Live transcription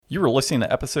You are listening to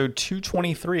episode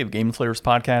 223 of Game Deflators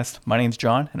podcast. My name's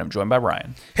John, and I'm joined by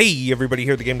Brian. Hey, everybody,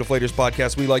 here at the Game Deflators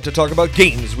podcast, we like to talk about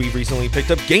games we've recently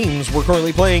picked up, games we're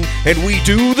currently playing, and we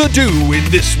do the do in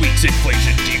this week's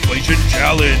Inflation Deflation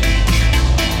Challenge.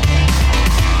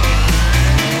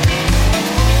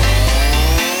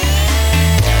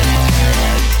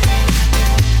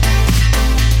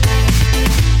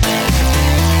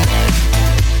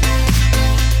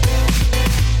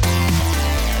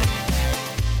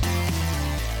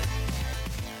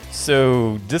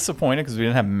 So disappointed because we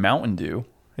didn't have Mountain Dew,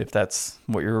 if that's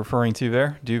what you're referring to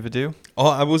there. Do. Oh,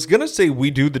 I was going to say we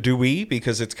do the Dewey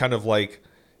because it's kind of like,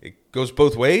 it goes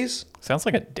both ways. Sounds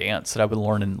like a dance that I would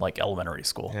learn in like elementary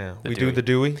school. Yeah, we do the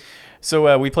Dewey.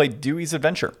 So we played Dewey's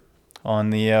Adventure on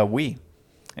the Wii,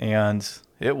 and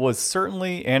it was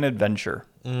certainly an adventure.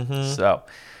 Mm-hmm. So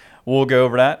we'll go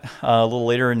over that a little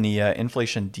later in the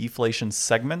inflation deflation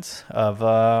segment of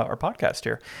our podcast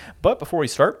here. But before we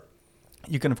start,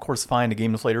 you can, of course, find the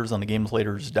Game Deflators on the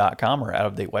GameDeflators.com or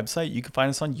out-of-date website. You can find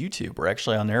us on YouTube. We're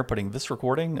actually on there putting this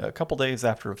recording a couple days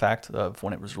after the fact of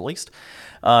when it was released.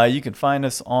 You can find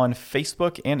us on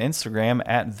Facebook and Instagram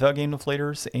at The Game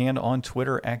Deflators and on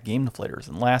Twitter at Game Deflators.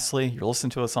 And lastly, you're listening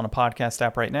to us on a podcast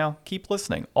app right now. Keep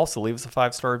listening. Also, leave us a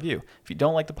 5-star review. If you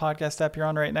don't like the podcast app you're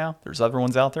on right now, there's other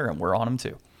ones out there, and we're on them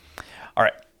too. All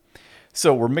right.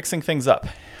 So we're mixing things up,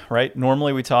 right?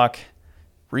 Normally we talk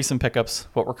recent pickups,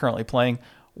 what we're currently playing.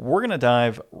 We're going to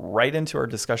dive right into our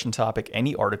discussion topic,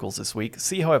 any articles this week,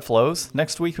 see how it flows.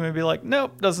 Next week, we may be like,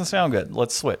 nope, doesn't sound good.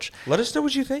 Let's switch. Let us know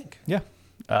what you think. Yeah.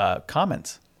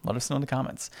 Comments. Let us know in the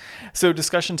comments. So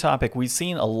discussion topic, we've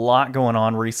seen a lot going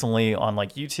on recently on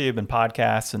like YouTube and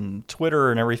podcasts and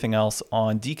Twitter and everything else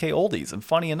on DK Oldies. And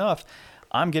funny enough,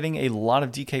 I'm getting a lot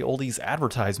of DK Oldies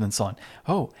advertisements on,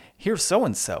 oh, here's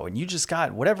so-and-so, and you just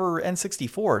got whatever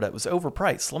N64 that was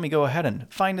overpriced. Let me go ahead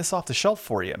and find this off the shelf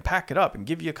for you and pack it up and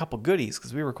give you a couple goodies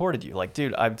because we recorded you. Like,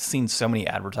 dude, I've seen so many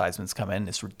advertisements come in.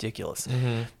 It's ridiculous.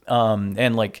 Mm-hmm.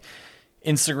 And like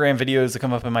Instagram videos that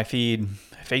come up in my feed,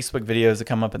 Facebook videos that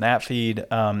come up in that feed,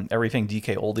 everything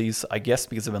DK Oldies. I guess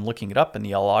because I've been looking it up and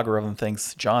the algorithm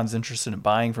thinks John's interested in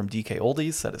buying from DK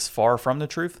Oldies. That is far from the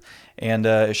truth. And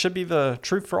it should be the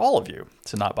truth for all of you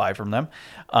to not buy from them.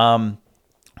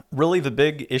 Really, the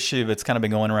big issue that's kind of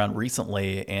been going around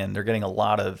recently, and they're getting a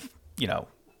lot of,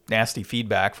 nasty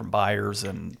feedback from buyers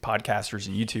and podcasters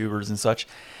and YouTubers and such,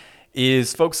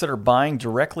 is folks that are buying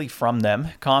directly from them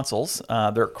consoles.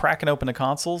 They're cracking open the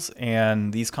consoles,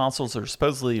 and these consoles are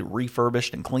supposedly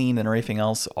refurbished and cleaned, and everything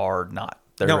else are not.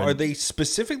 Are they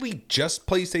specifically just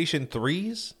PlayStation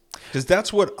 3s? Because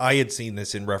that's what I had seen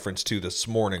this in reference to this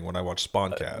morning when I watched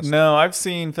Spawncast. No, I've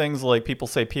seen things like people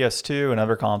say PS2 and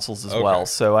other consoles as well.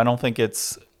 So I don't think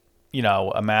it's,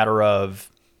 a matter of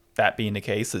that being the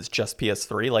case. It's just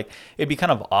PS3. Like, it'd be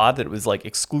kind of odd that it was like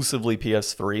exclusively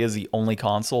PS3 as the only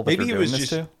console that maybe they're he doing was this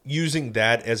just to. Using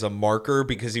that as a marker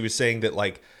because he was saying that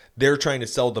like they're trying to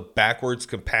sell the backwards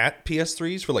compat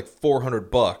PS3s for like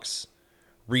 $400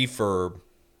 refurb,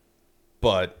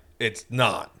 but it's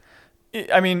not.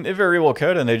 I mean, it very well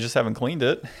could, and they just haven't cleaned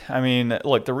it. I mean,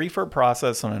 look, the refurb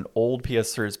process on an old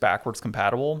PS3 is backwards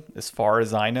compatible. As far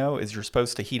as I know, is you're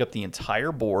supposed to heat up the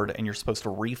entire board, and you're supposed to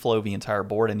reflow the entire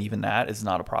board, and even that is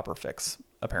not a proper fix,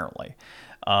 apparently.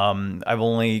 I've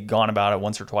only gone about it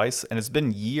once or twice, and it's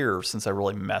been years since I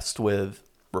really messed with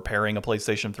repairing a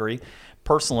PlayStation 3.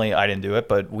 Personally, I didn't do it,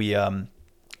 but we, the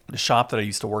shop that I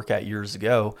used to work at years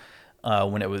ago,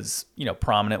 when it was,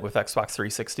 prominent with Xbox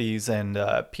 360s and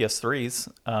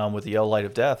PS3s with the yellow light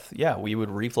of death, yeah, we would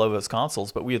reflow those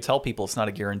consoles, but we would tell people it's not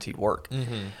a guaranteed work.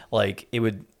 Mm-hmm. Like it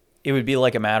would be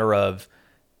like a matter of,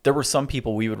 there were some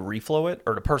people we would reflow it,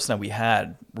 or the person that we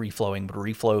had reflowing would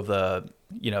reflow the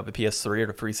PS3 or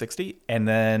the 360, and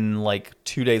then like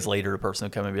 2 days later, the person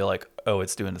would come and be like, oh,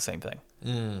 it's doing the same thing.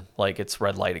 Like it's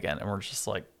red light again, and we're just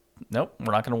like, nope,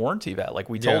 we're not going to warranty that. Like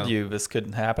we told you this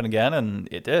couldn't happen again, and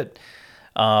it did.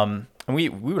 And we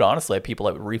would honestly have people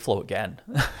that would reflow again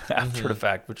after the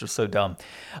fact, which was so dumb.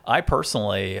 I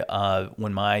personally,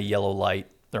 when my yellow light,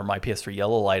 or my PS3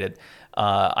 yellow lighted,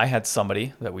 I had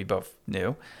somebody that we both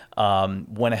knew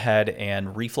went ahead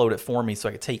and reflowed it for me so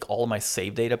I could take all of my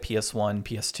save data, PS1,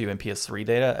 PS2, and PS3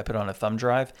 data. I put it on a thumb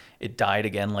drive. It died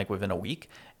again like within a week.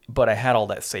 But I had all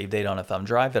that save data on a thumb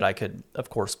drive that I could, of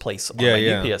course, place on my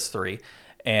new PS3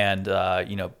 and,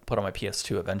 put on my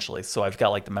PS2 eventually. So I've got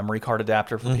like the memory card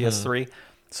adapter for PS3.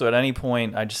 So at any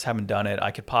point, I just haven't done it.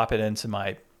 I could pop it into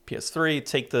my PS3,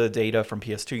 take the data from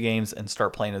PS2 games, and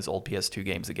start playing those old PS2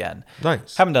 games again.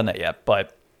 Nice. Haven't done that yet,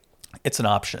 but it's an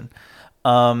option.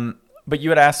 But you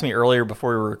had asked me earlier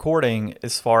before we were recording,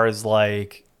 as far as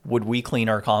like, would we clean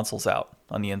our consoles out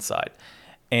on the inside?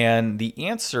 And the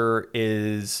answer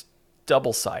is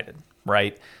double-sided,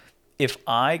 right? If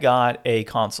I got a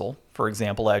console, for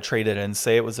example, I traded in,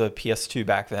 say it was a PS2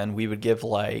 back then, we would give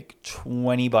like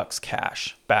 $20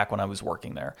 cash back when I was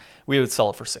working there. We would sell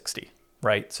it for 60,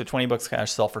 right? So $20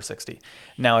 cash, sell for 60.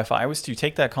 Now, if I was to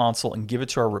take that console and give it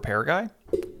to our repair guy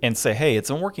and say, hey, it's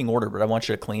in working order, but I want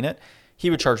you to clean it, he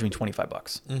would charge me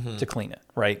 $25 to clean it,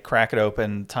 right? Crack it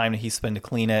open, time that he spent to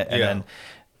clean it, and then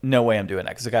no way I'm doing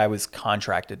that because the guy was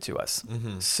contracted to us.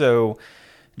 So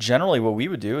generally what we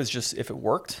would do is just, if it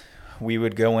worked, we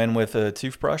would go in with a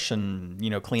toothbrush and,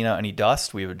 clean out any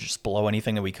dust. We would just blow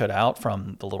anything that we could out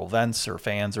from the little vents or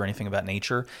fans or anything of that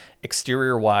nature.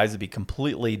 Exterior wise, it'd be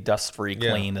completely dust free,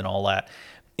 clean and all that.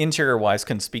 Interior wise,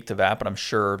 couldn't speak to that, but I'm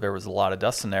sure there was a lot of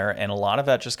dust in there. And a lot of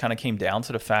that just kind of came down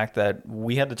to the fact that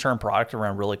we had to turn product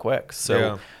around really quick.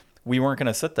 So we weren't going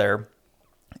to sit there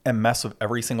and mess with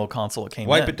every single console that came in.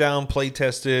 Wipe it down, play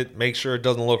test it, make sure it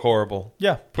doesn't look horrible.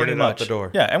 Yeah, pretty much. Out the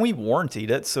door. Yeah, and we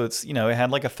warrantied it, so it's it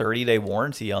had like a 30-day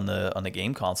warranty on the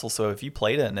game console. So if you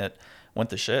played it and it went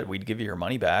to shit, we'd give you your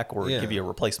money back or give you a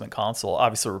replacement console.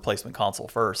 Obviously, a replacement console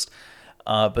first.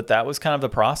 But that was kind of the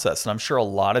process, and I'm sure a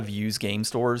lot of used game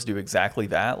stores do exactly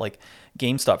that. Like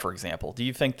GameStop, for example. Do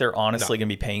you think they're honestly going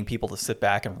to be paying people to sit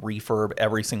back and refurb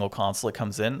every single console that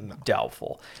comes in? No.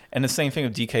 Doubtful. And the same thing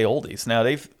with DK Oldies. Now,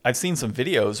 I've seen some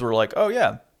videos where like, oh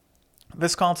yeah,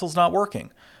 this console's not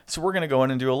working, so we're going to go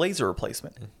in and do a laser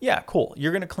replacement. Yeah, cool.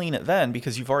 You're going to clean it then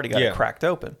because you've already got it cracked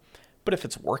open. But if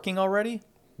it's working already,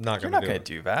 you're not going to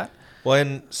do that. Well,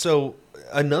 and so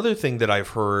another thing that I've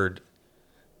heard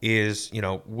is,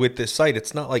 with this site,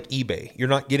 it's not like eBay. You're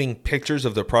not getting pictures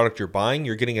of the product you're buying.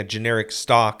 You're getting a generic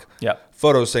stock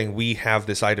photo saying, we have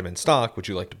this item in stock. Would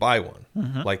you like to buy one?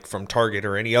 Like from Target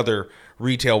or any other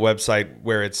retail website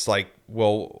where it's like,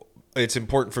 well, it's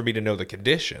important for me to know the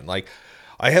condition. Like,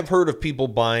 I have heard of people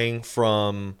buying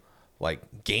from like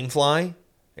GameFly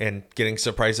and getting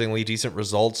surprisingly decent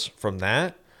results from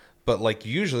that. But like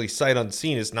usually sight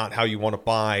unseen is not how you want to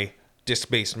buy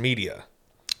disc-based media.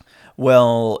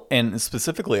 Well, and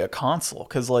specifically a console,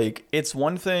 because like it's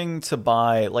one thing to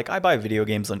buy, like I buy video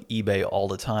games on eBay all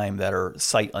the time that are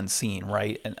sight unseen,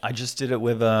 right? And I just did it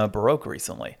with Baroque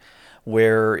recently,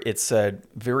 where it said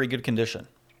very good condition.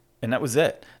 And that was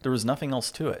it. There was nothing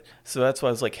else to it. So that's why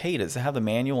I was like, hey, does it have the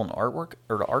manual and artwork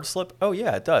or the art slip? Oh,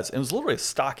 yeah, it does. It was literally a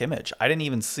stock image. I didn't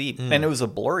even see. And it was a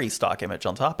blurry stock image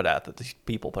on top of that the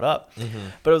people put up.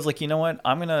 But I was like, you know what?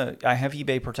 I have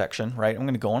eBay protection, right? I'm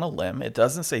going to go on a limb. It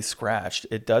doesn't say scratched.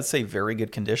 It does say very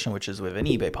good condition, which is within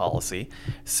eBay policy.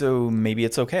 So maybe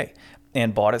it's okay.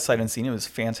 And bought it sight unseen. It was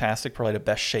fantastic. Probably the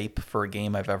best shape for a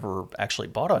game I've ever actually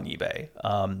bought on eBay.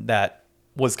 That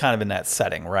was kind of in that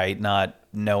setting, right? Not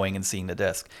knowing and seeing the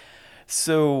disc.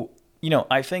 So,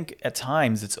 I think at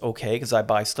times it's okay because I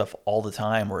buy stuff all the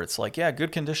time where it's like, yeah,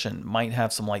 good condition, might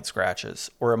have some light scratches,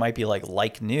 or it might be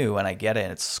like new and I get it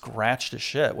and it's scratched to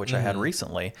shit, which I had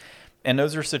recently. And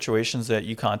those are situations that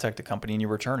you contact the company and you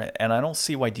return it. And I don't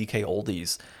see why DK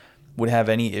Oldies would have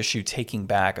any issue taking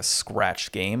back a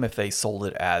scratched game if they sold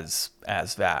it as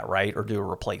that, right? Or do a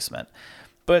replacement.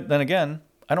 But then again,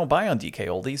 I don't buy on DK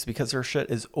Oldies because their shit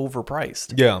is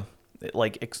overpriced. Yeah.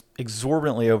 Like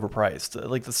exorbitantly overpriced.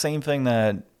 Like the same thing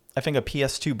that I think a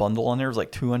PS2 bundle on there is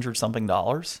like $200 something,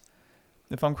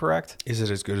 if I'm correct. Is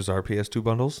it as good as our PS2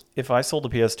 bundles? If I sold a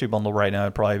PS2 bundle right now,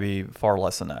 it'd probably be far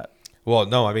less than that. Well,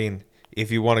 no, I mean,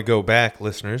 if you want to go back,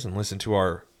 listeners, and listen to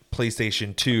our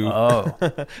PlayStation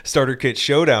 2 Starter Kit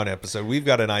Showdown episode, we've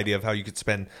got an idea of how you could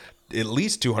spend at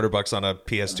least $200 on a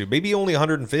PS2, maybe only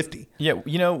 150. Yeah,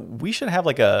 we should have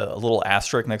like a little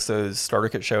asterisk next to those starter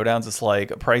kit showdowns. It's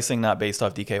like pricing not based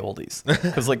off DK Oldies,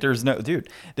 because like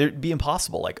there'd be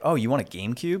impossible. Like, oh, you want a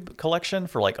GameCube collection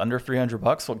for like under $300?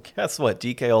 Well, guess what?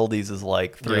 DK Oldies is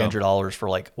like $300 for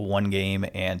like one game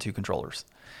and two controllers,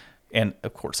 and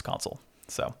of course console.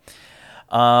 So,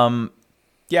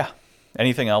 yeah.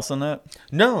 Anything else on that?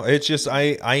 No, it's just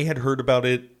I had heard about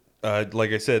it.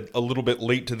 Like I said, a little bit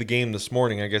late to the game this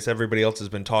morning. I guess everybody else has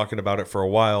been talking about it for a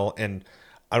while, and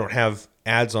I don't have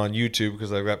ads on YouTube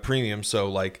because I've got premium. So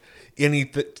like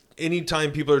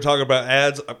anytime people are talking about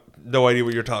ads, I have no idea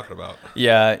what you're talking about.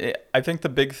 Yeah, I think the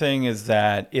big thing is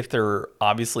that if they're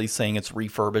obviously saying it's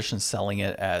refurbished and selling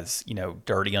it as,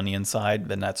 dirty on the inside,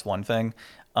 then that's one thing.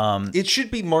 It should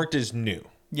be marked as new.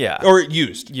 Yeah. Or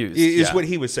used is what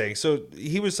he was saying. So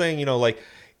he was saying, like,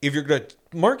 if you're going to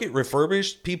market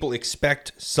refurbished, people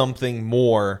expect something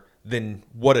more than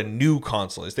what a new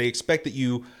console is. They expect that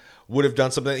you would have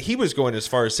done something. He was going as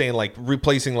far as saying like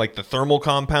replacing like the thermal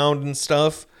compound and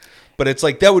stuff. But it's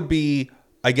like that would be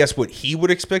I guess, what he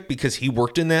would expect because he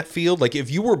worked in that field. Like, if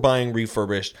you were buying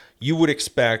refurbished, you would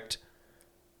expect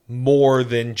more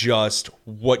than just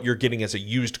what you're getting as a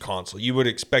used console. You would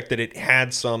expect that it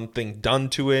had something done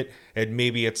to it, and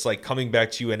maybe it's like coming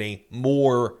back to you in a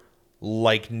more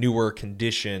like newer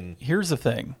condition. Here's the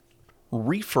thing.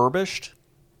 Refurbished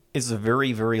is a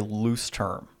very, very loose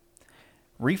term.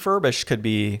 Refurbished could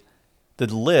be the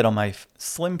lid on my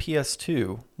slim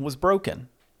PS2 was broken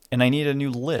and I need a new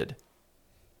lid.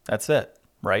 That's it,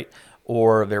 right?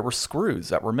 Or there were screws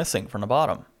that were missing from the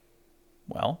bottom.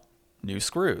 Well, new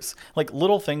screws. Like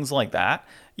little things like that.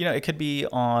 You know, it could be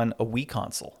on a Wii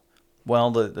console.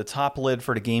 Well, the top lid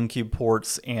for the GameCube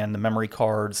ports and the memory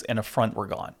cards and a front were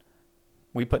gone.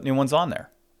 We put new ones on there.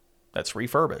 That's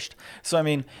refurbished. So, I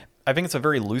mean, I think it's a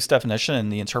very loose definition in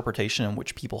the interpretation in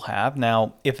which people have.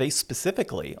 Now, if they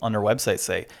specifically on their website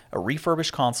say a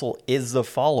refurbished console is the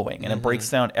following, and it breaks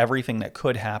down everything that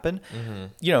could happen,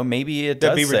 you know, maybe it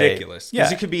does That'd be ridiculous. Yeah.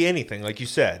 Because it could be anything, like you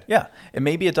said. Yeah, and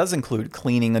maybe it does include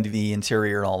cleaning of the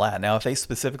interior and all that. Now, if they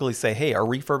specifically say, hey, our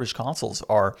refurbished consoles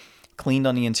are cleaned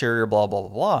on the interior, blah, blah, blah,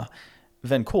 blah,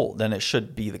 then cool. Then it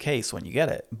should be the case when you get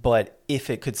it. But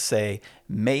if it could say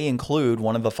may include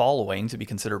one of the following to be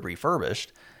considered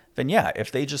refurbished, then yeah,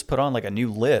 if they just put on like a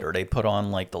new lid, or they put on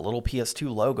like the little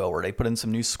PS2 logo, or they put in some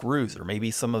new screws, or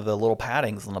maybe some of the little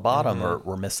paddings on the bottom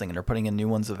were missing and they're putting in new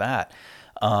ones of that.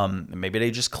 Maybe they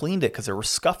just cleaned it because there were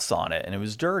scuffs on it and it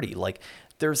was dirty. Like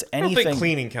there's anything. I don't think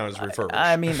cleaning counts as refurbished.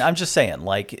 I mean, I'm just saying,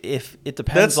 like, if it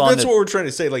depends on that's what we're trying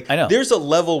to say. Like, I know. There's a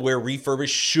level where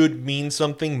refurbished should mean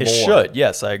something more. It should,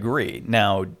 yes, I agree.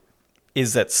 Now,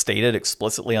 is that stated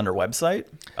explicitly on their website?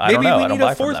 I don't know. Maybe I don't we need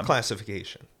buy a from fourth them.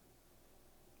 classification.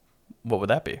 What would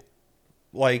that be?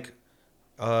 Like,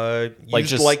 Like used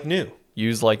just- like new.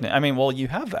 Used like, I mean, well, you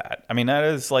have that. I mean, that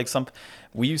is like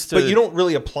we used to. But you don't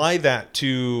really apply that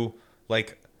to,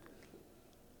 like,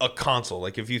 a console.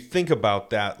 Like, if you think about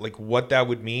that, like, what that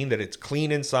would mean, that it's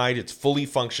clean inside, it's fully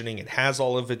functioning, it has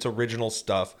all of its original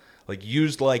stuff, like,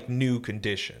 used like new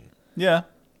condition. Yeah.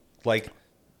 Like,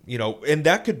 you know, and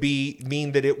that could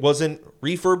mean that it wasn't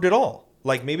refurbed at all.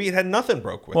 Like, maybe it had nothing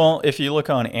broke with it. Well, if you look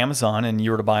on Amazon and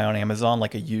you were to buy on Amazon,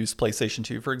 like a used PlayStation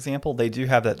 2, for example, they do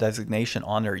have that designation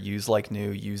on there, used like new,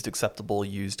 used acceptable,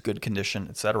 used good condition,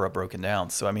 etc., broken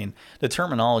down. So, I mean, the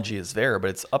terminology is there,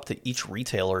 but it's up to each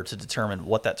retailer to determine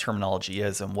what that terminology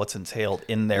is and what's entailed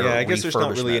in their I guess there's not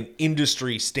really refurbishment. an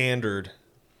industry standard.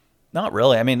 Not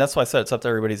really. I mean, that's why I said it's up to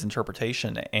everybody's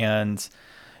interpretation. And,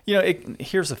 you know,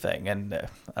 here's the thing, and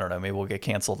I don't know, maybe we'll get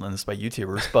canceled on this by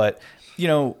YouTubers, but, you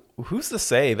know, who's to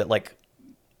say that, like,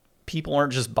 people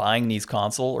aren't just buying these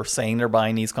consoles or saying they're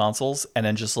buying these consoles and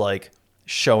then just, like,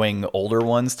 showing older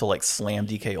ones to, like, slam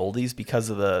DK Oldies because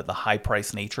of the high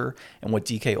price nature and what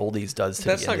DK Oldies does to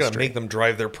That's the not going to industry. make them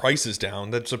drive their prices down.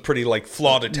 That's a pretty, like,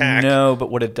 flawed attack. No, but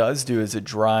what it does do is it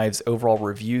drives overall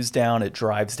reviews down. It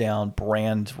drives down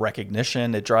brand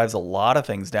recognition. It drives a lot of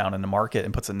things down in the market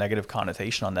and puts a negative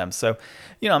connotation on them. So,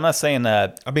 you know, I'm not saying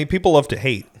that. I mean, people love to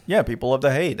hate. Yeah, people love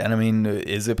to hate. And I mean,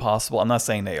 is it possible? I'm not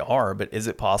saying they are, but is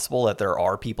it possible that there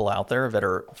are people out there that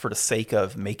are, for the sake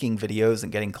of making videos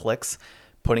and getting clicks,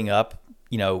 putting up,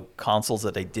 you know, consoles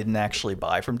that they didn't actually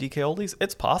buy from DK Oldies?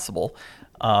 It's possible.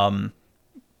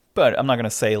 But I'm not going to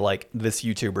say, like, this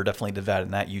YouTuber definitely did that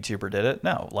and that YouTuber did it.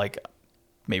 No, like,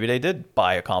 maybe they did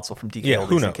buy a console from DK who Oldies and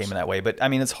knows? it came in that way. But, I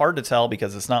mean, it's hard to tell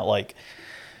because it's not like,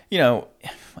 you know,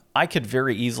 I could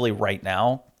very easily right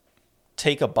now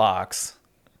take a box,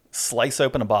 slice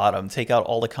open a bottom, take out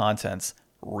all the contents,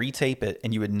 retape it,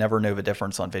 and you would never know the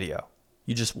difference on video.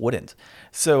 You just wouldn't.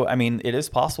 So, I mean, it is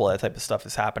possible that type of stuff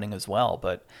is happening as well.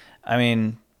 But, I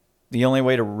mean, the only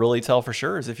way to really tell for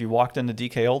sure is if you walked into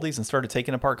DK Oldies and started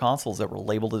taking apart consoles that were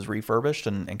labeled as refurbished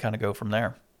and kind of go from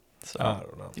there. So, I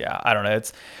don't know. Yeah, I don't know.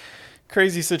 It's a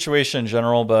crazy situation in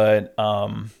general, but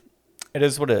it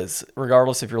is what it is.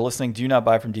 Regardless, if you're listening, do not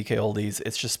buy from DK Oldies.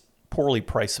 It's just poorly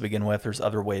priced to begin with. There's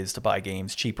other ways to buy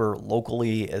games cheaper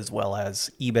locally, as well as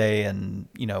eBay and,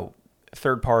 you know,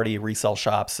 third-party resale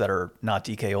shops that are not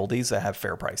DK Oldies that have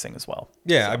fair pricing as well.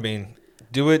 Yeah, I mean,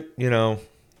 do it, you know,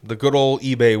 the good old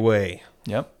eBay way.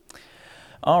 Yep.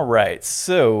 All right.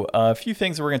 So a few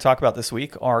things that we're going to talk about this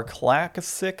week are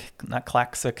classic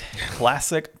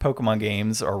Pokemon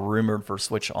games are rumored for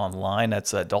Switch Online.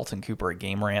 That's Dalton Cooper at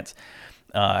Game Rant.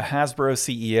 Hasbro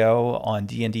CEO on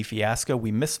D&D Fiasco.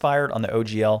 We misfired on the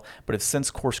OGL, but have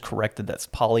since course corrected. That's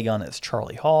Polygon as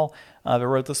Charlie Hall that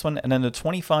wrote this one. And then the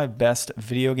 25 best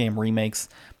video game remakes.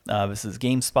 This is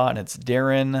GameSpot, and it's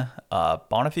Darren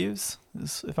Bonifuse,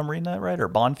 if I'm reading that right, or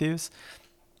Bonfuse.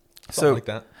 Something like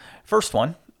that. First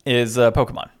one is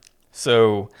Pokemon.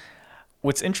 So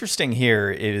what's interesting here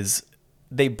is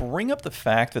they bring up the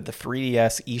fact that the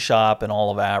 3DS eShop and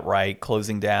all of that, right,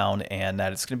 closing down, and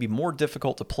that it's going to be more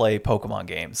difficult to play Pokemon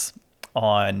games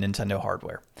on Nintendo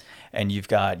hardware. And you've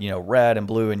got, Red and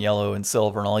Blue and Yellow and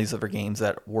Silver and all these other games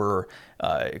that were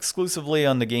exclusively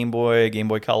on the Game Boy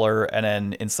Color, and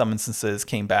then in some instances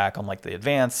came back on like the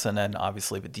Advance, and then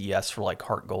obviously the DS for like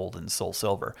Heart Gold and Soul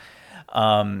Silver.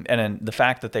 And then the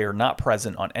fact that they are not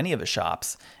present on any of the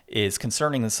shops is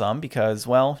concerning to some because,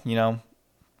 well,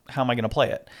 how am I going to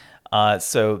play it?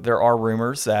 So there are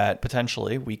rumors that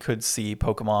potentially we could see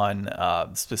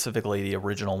Pokemon, specifically the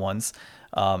original ones,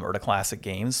 or the classic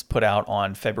games, put out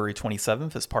on February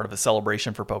 27th as part of a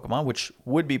celebration for Pokemon, which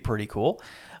would be pretty cool,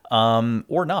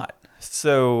 or not.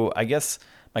 So I guess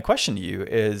my question to you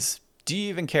is, do you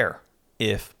even care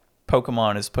if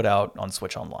Pokemon is put out on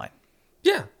Switch Online?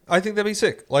 Yeah, I think that'd be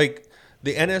sick. Like,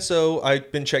 the NSO,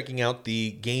 I've been checking out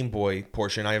the Game Boy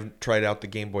portion. I haven't tried out the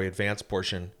Game Boy Advance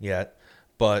portion yet,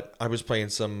 but I was playing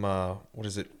some,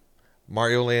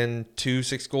 Mario Land 2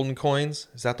 6 Golden Coins.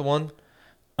 Is that the one?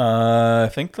 I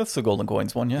think that's the Golden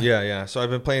Coins one, yeah. Yeah. So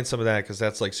I've been playing some of that because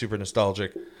that's like super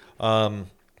nostalgic. But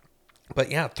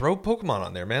yeah, throw Pokemon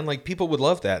on there, man. Like, people would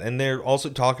love that. And they're also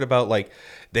talking about, like,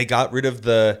 they got rid of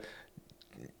the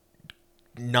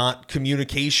not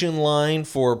communication line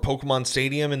for Pokemon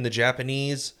Stadium in the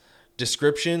Japanese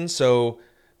description, so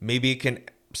maybe it can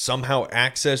somehow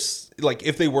access, like,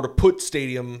 if they were to put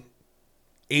Stadium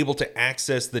able to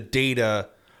access the data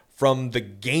from the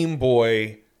Game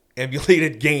Boy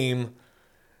emulated game,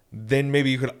 then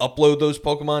maybe you could upload those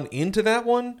Pokemon into that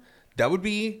one. That would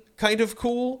be kind of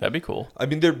cool. That'd be cool. I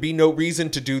mean, there'd be no reason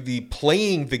to do the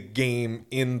playing the game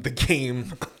in the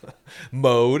game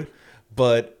mode.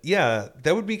 But yeah,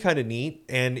 that would be kind of neat.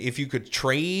 And if you could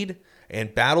trade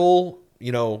and battle,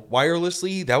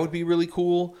 wirelessly, that would be really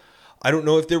cool. I don't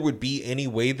know if there would be any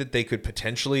way that they could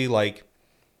potentially, like,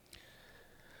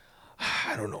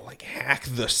 hack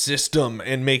the system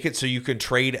and make it so you can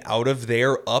trade out of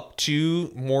there up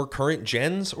to more current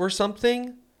gens or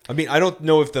something. I mean, I don't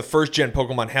know if the first gen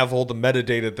Pokemon have all the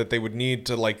metadata that they would need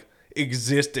to, like,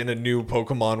 exist in a new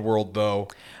Pokemon world, though.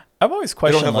 I've always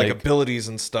questioned, they don't have like abilities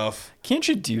and stuff. Can't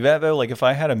you do that though? Like, if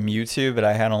I had a Mewtwo that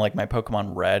I had on like my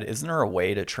Pokemon Red, isn't there a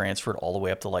way to transfer it all the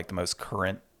way up to like the most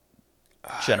current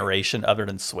generation other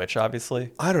than Switch,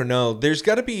 obviously? I don't know. There's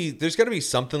got to be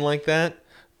something like that,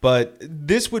 but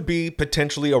this would be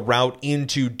potentially a route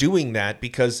into doing that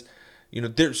because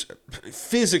there's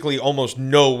physically almost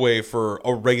no way for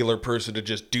a regular person to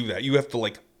just do that. You have to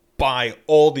like buy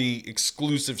all the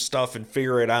exclusive stuff and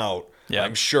figure it out. Yeah,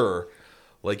 I'm sure.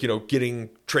 Like, getting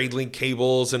trade link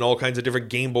cables and all kinds of different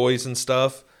Game Boys and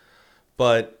stuff.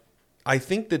 But I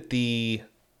think that the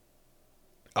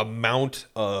amount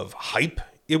of hype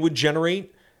it would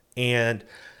generate, and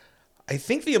I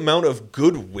think the amount of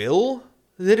goodwill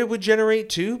that it would generate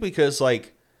too, because,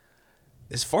 like,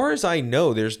 as far as I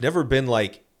know, there's never been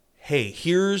like, hey,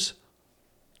 here's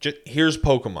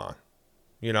Pokemon.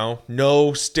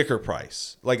 No sticker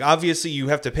price. Like, obviously you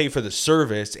have to pay for the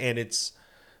service, and it's,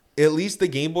 at least the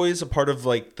Game Boy is a part of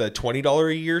like the $20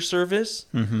 a year service.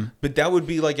 Mm-hmm. But that would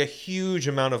be like a huge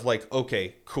amount of like,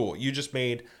 okay, cool. You just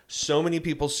made so many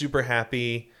people super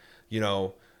happy.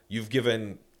 You've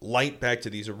given light back to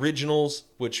these originals,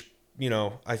 which,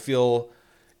 I feel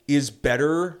is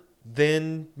better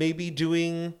than maybe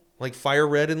doing like Fire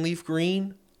Red and Leaf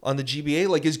Green on the GBA.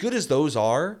 Like, as good as those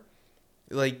are,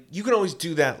 like, you can always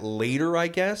do that later, I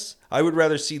guess. I would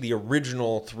rather see the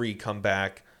original 3 come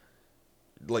back,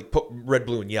 like Red,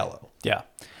 Blue, and Yellow. Yeah.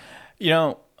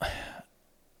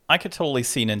 I could totally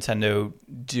see Nintendo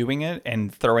doing it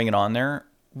and throwing it on there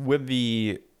with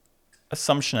the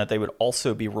assumption that they would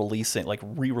also be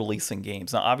re-releasing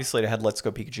games. Now, obviously, they had Let's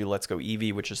Go Pikachu, Let's Go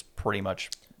Eevee, which is pretty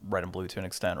much Red and Blue to an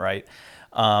extent, right?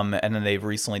 And then they've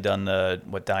recently done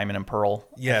Diamond and Pearl.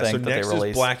 Yeah, so next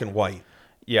is Black and White.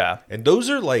 Yeah. And those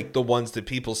are like the ones that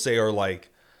people say are like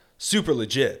super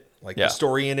legit. Like, the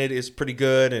story in it is pretty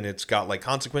good, and it's got like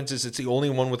consequences. It's the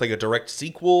only one with like a direct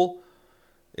sequel.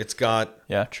 It's got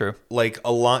true, like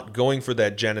a lot going for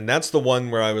that gen, and that's the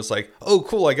one where I was like, oh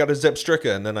cool, I got a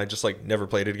Zepstrika, and then I just like never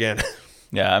played it again.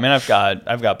 Yeah, I mean, I've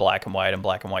got Black and White and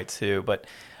Black and White 2, but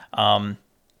I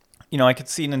could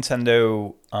see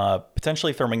Nintendo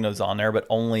potentially throwing those on there, but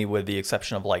only with the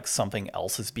exception of like something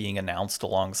else is being announced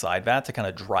alongside that to kind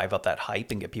of drive up that hype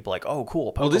and get people like, oh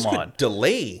cool, Pokemon. Well, this could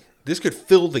delay this could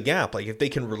fill the gap. Like if they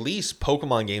can release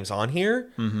Pokemon games on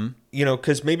here, you know,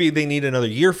 because maybe they need another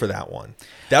year for that one.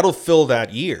 That'll fill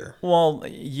that year. Well,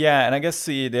 yeah, and I guess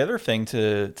the other thing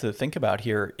to think about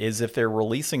here is if they're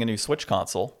releasing a new Switch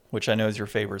console, which I know is your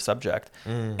favorite subject,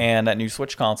 and that new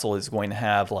Switch console is going to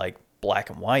have like Black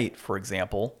and White, for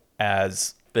example,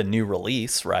 as the new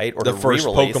release, right? Or the first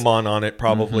re-release. Pokemon on it,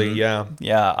 probably, yeah.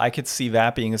 Yeah, I could see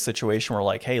that being a situation where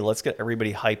like, hey, let's get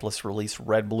everybody hyped. Let's release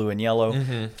Red, Blue, and Yellow.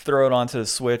 Throw it onto the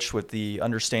Switch with the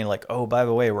understanding like, oh, by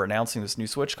the way, we're announcing this new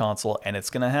Switch console, and it's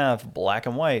going to have Black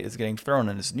and White is getting thrown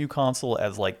in this new console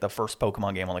as like the first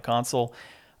Pokemon game on the console.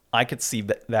 I could see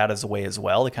that as a way as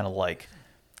well to kind of like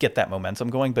get that momentum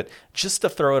going. But just to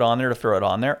throw it on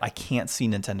there, I can't see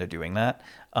Nintendo doing that.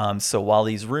 So while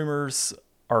these rumors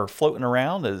are floating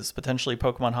around as potentially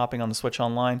Pokemon hopping on the Switch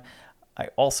Online, I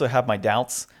also have my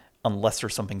doubts unless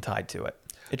there's something tied to it.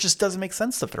 It just doesn't make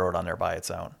sense to throw it on there by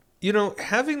its own. You know,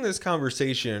 having this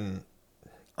conversation,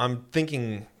 I'm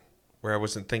thinking where I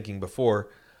wasn't thinking before.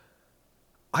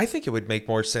 I think it would make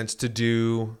more sense to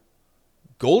do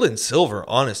Gold and Silver,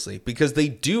 honestly, because they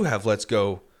do have Let's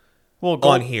Go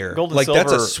on here. Gold and like, Silver,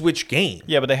 that's a Switch game.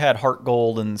 Yeah, but they had Heart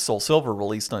Gold and Soul Silver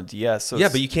released on DS. So yeah,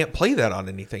 but you can't play that on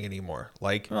anything anymore.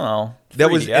 Like, oh,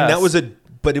 that was, and that was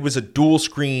but it was a dual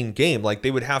screen game. Like, they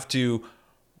would have to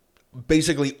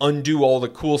basically undo all the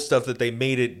cool stuff that they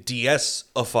made it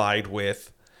DS-ified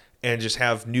with and just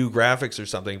have new graphics or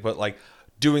something. But like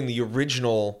doing the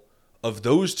original of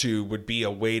those two would be a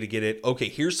way to get it. Okay,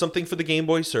 here's something for the Game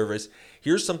Boy service.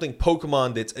 Here's something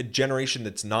Pokemon that's a generation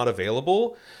that's not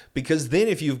available. Because then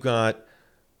if you've got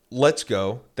Let's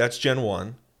Go, that's Gen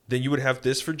 1. Then you would have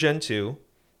this for Gen 2.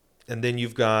 And then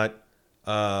you've got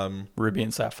Ruby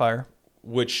and Sapphire,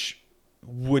 which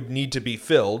would need to be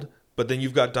filled. But then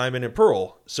you've got Diamond and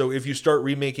Pearl. So if you start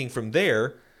remaking from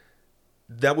there,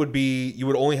 that would be, you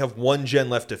would only have one gen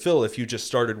left to fill if you just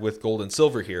started with Gold and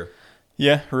Silver here.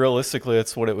 Yeah, realistically,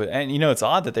 that's what it would. And, you know, it's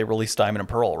odd that they released Diamond and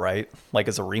Pearl, right? Like,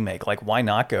 as a remake. Like, why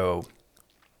not go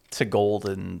to Gold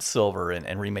and Silver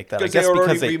and remake that? I guess they already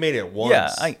because they remade it once.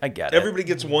 Yeah, I get it. Everybody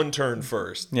gets one turn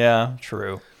first. Yeah,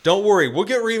 true. Don't worry. We'll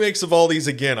get remakes of all these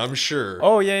again, I'm sure.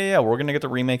 Oh, yeah. We're going to get the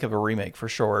remake of a remake for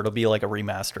sure. It'll be like a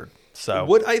remastered. So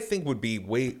what I think would be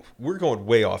we're going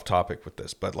way off topic with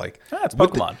this, but like, it's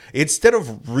Pokemon. Instead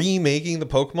of remaking the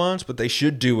Pokemons, what they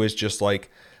should do is just like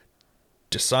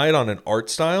decide on an art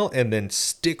style and then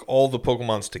stick all the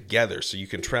Pokemons together so you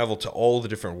can travel to all the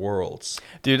different worlds.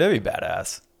 Dude, that'd be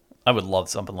badass. I would love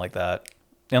something like that.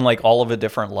 And like all of the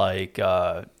different like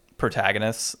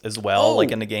protagonists as well,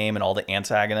 like in the game, and all the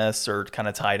antagonists are kind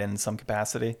of tied in some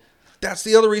capacity. That's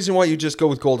the other reason why you just go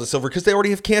with Gold and Silver, because they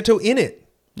already have Kanto in it.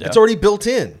 Yeah. It's already built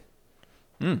in.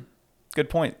 Good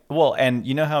point. Well, and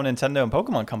you know how Nintendo and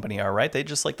Pokemon Company are, right? They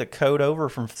just like the code over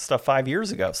from stuff 5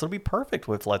 years ago. So it'll be perfect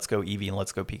with Let's Go Eevee and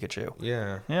Let's Go Pikachu.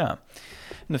 Yeah. Yeah.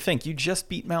 And to think, you just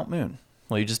beat Mount Moon.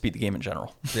 Well, you just beat the game in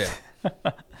general. Yeah.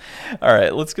 All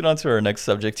right, let's get on to our next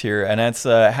subject here, and that's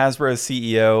Hasbro's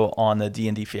CEO on the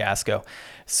D&D fiasco.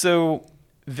 So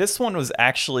this one was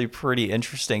actually pretty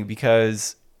interesting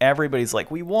because everybody's like,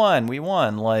 we won,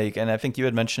 like, and I think you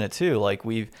had mentioned it too, like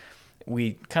we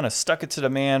kind of stuck it to the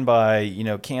man by, you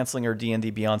know, canceling our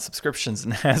D&D Beyond subscriptions,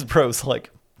 and Hasbro's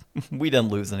like, we didn't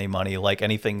lose any money, like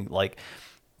anything like,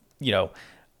 you know,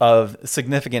 of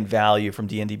significant value from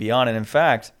D&D Beyond. And in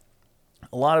fact,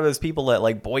 a lot of those people that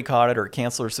like boycotted or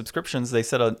canceled their subscriptions, they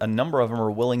said a number of them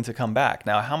are willing to come back.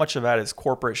 Now, how much of that is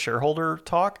corporate shareholder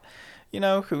talk? You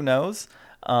know, who knows?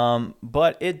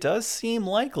 But it does seem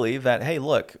likely that, hey,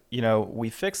 look, you know, we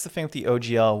fixed the thing with the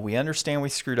OGL. We understand we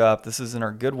screwed up. This is in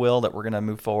our goodwill that we're going to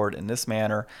move forward in this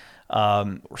manner.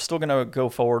 We're still going to go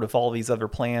forward with all these other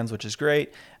plans, which is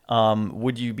great.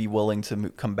 Would you be willing to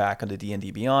come back onto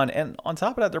D&D Beyond? And on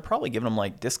top of that, they're probably giving them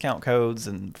like discount codes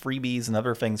and freebies and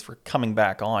other things for coming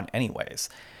back on anyways.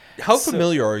 How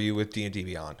familiar are you with D&D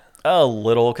Beyond? A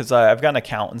little, because I've got an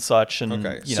account and such. And,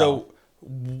 okay, you so know.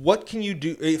 What can you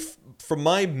do? If from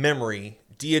my memory,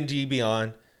 D&D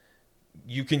Beyond,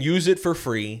 you can use it for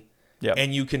free. Yep.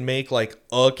 And you can make like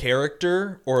a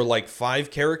character or like 5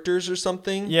 characters or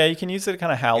something. Yeah, you can use it to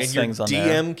kind of house things on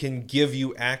there. And your DM can give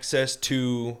you access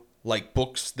to like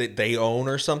books that they own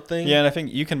or something. Yeah, and I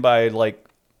think you can buy like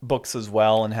books as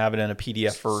well and have it in a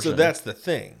PDF version. So that's the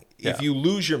thing. Yeah. If you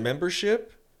lose your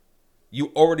membership,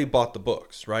 you already bought the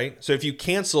books, right? So if you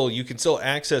cancel, you can still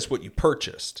access what you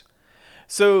purchased.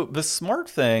 So the smart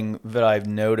thing that I've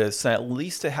noticed, and at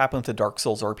least it happened with the Dark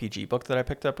Souls RPG book that I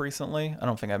picked up recently. I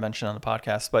don't think I mentioned on the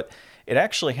podcast, but it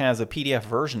actually has a PDF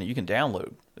version that you can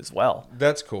download as well.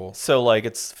 That's cool. So like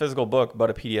it's a physical book, but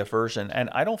a PDF version. And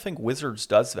I don't think Wizards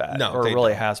does that, No, or they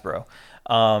really don't.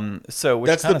 Hasbro. So which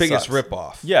That's the kinda biggest sucks.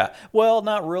 ripoff. Yeah. Well,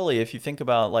 not really. If you think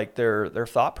about like their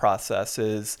thought process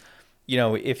is,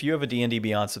 if you have a D&D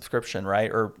Beyond subscription,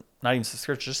 right? Or not even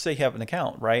subscription, just say you have an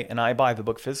account, right? And I buy the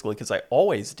book physically because I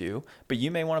always do, but you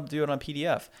may want to do it on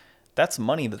PDF. That's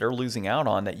money that they're losing out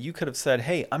on that you could have said,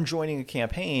 hey, I'm joining a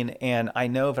campaign and I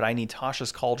know that I need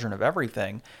Tasha's Cauldron of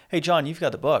Everything. Hey, John, you've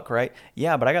got the book, right?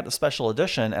 Yeah, but I got the special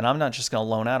edition and I'm not just going to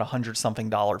loan out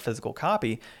 $100-something physical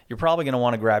copy. You're probably going to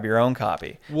want to grab your own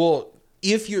copy. Well,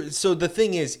 so the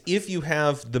thing is, if you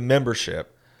have the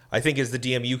membership, I think as the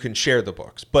DM, you can share the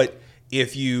books. But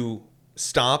if you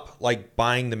stop like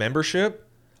buying the membership,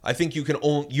 I think you're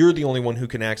the only one who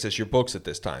can access your books at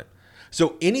this time.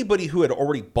 So anybody who had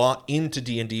already bought into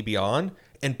D&D Beyond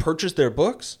and purchased their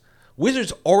books,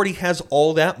 Wizards already has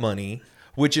all that money,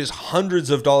 which is hundreds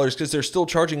of dollars because they're still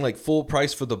charging like full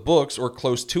price for the books or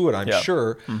close to it, I'm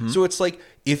sure. Mm-hmm. So it's like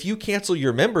if you cancel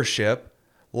your membership,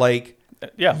 like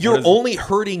you're only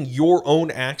hurting your own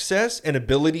access and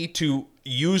ability to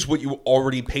use what you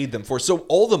already paid them for. So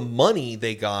all the money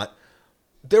they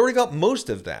already got most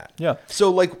of that. Yeah. So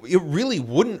like it really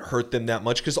wouldn't hurt them that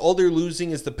much because all they're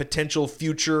losing is the potential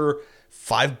future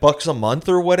 $5 a month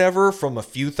or whatever from a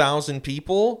few thousand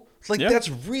people. It's like that's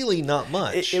really not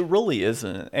much. It really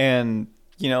isn't. And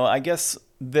I guess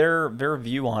their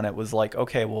view on it was like,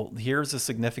 okay, well, here's a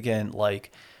significant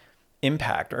like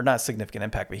impact, or not significant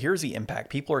impact, but here's the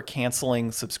impact. People are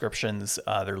canceling subscriptions.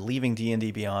 They're leaving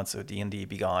D&D Beyond, so D&D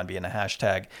Beyond being a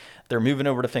hashtag. They're moving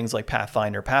over to things like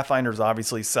Pathfinder. Pathfinder's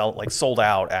obviously sold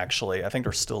out, actually. I think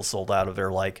they're still sold out of their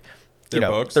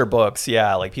books? Their books.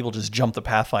 Yeah, like people just jump the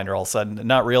Pathfinder all of a sudden,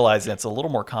 not realizing it's a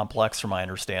little more complex from my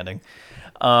understanding.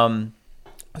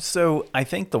 So I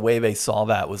think the way they saw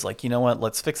that was like, you know what,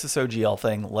 let's fix this OGL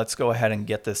thing. Let's go ahead and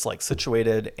get this like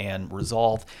situated and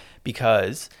resolved,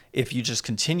 because if you just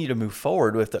continue to move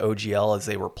forward with the OGL as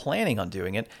they were planning on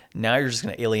doing it, now you're just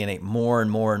going to alienate more and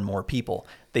more and more people.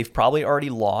 They've probably already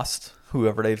lost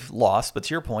whoever they've lost, but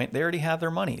to your point, they already have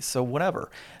their money, so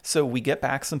whatever. So we get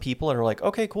back some people that are like,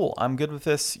 okay, cool, I'm good with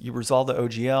this. You resolve the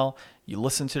OGL, you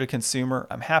listen to the consumer,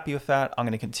 I'm happy with that. I'm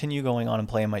going to continue going on and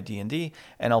playing my D&D,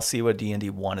 and I'll see what D&D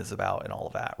 1 is about and all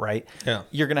of that, right? Yeah.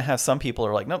 You're going to have some people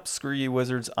who are like, nope, screw you,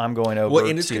 Wizards, I'm going over Well,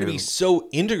 and it's going to be so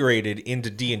integrated into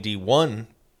D&D 1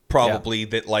 probably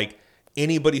that like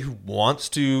anybody who wants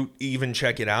to even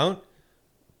check it out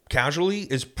casually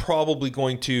is probably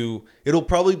it'll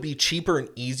probably be cheaper and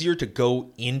easier to go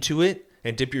into it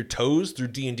and dip your toes through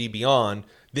D&D Beyond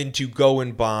than to go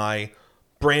and buy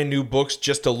brand new books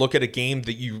just to look at a game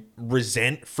that you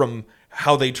resent from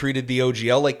how they treated the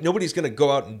OGL. Like nobody's going to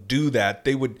go out and do that.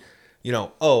 They would,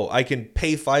 I can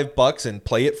pay $5 and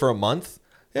play it for a month.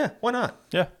 Yeah, why not?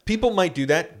 Yeah. People might do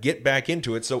that, get back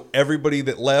into it. So everybody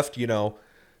that left,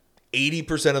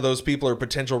 80% of those people are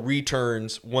potential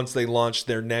returns once they launch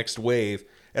their next wave.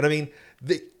 And I mean,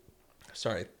 they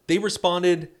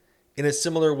responded in a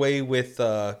similar way with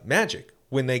Magic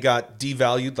when they got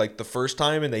devalued like the first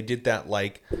time, and they did that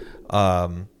like,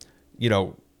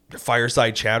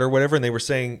 fireside chat or whatever. And they were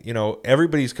saying,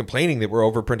 everybody's complaining that we're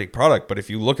overprinting product, but if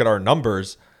you look at our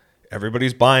numbers,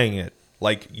 everybody's buying it.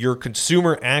 Like your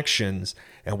consumer actions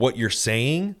and what you're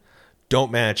saying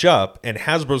don't match up, and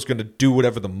Hasbro's going to do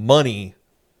whatever the money,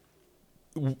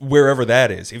 wherever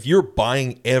that is. If you're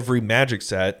buying every Magic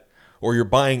set or you're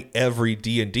buying every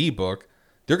D&D book,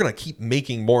 they're going to keep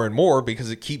making more and more because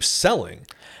it keeps selling.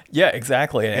 Yeah,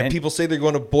 exactly. And people say they're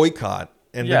going to boycott,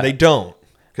 and then they don't,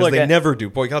 because they never do.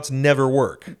 Boycotts never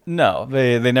work. No,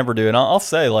 they never do. And I'll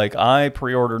say, like, I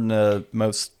pre-ordered the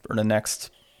next,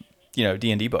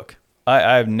 D&D book.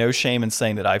 I have no shame in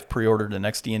saying that I've pre-ordered the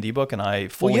next D&D book, and I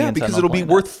fully intend because on it'll be playing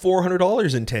worth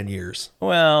 $400 in 10 years.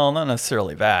 Well, not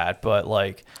necessarily that, but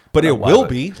like... But it will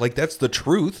be. Like, that's the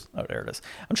truth. Oh, there it is.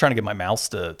 I'm trying to get my mouse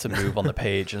to move on the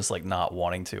page, and it's like not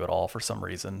wanting to at all for some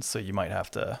reason, so you might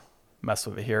have to mess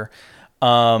with it here.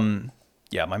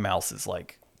 Yeah, my mouse is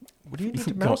like... What do you need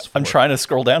the mouse for? I'm trying to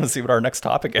scroll down to see what our next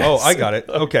topic is. Oh, I got it.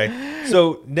 Okay.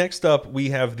 So next up,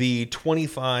 we have the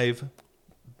 25...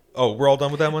 Oh, we're all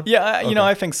done with that one? Yeah,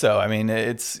 I think so. I mean,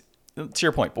 it's to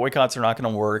your point, boycotts are not going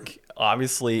to work.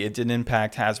 Obviously, it didn't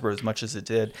impact Hasbro as much as it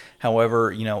did.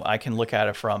 However, I can look at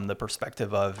it from the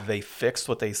perspective of they fixed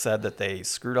what they said that they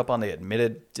screwed up on. They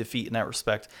admitted defeat in that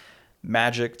respect.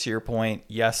 Magic, to your point,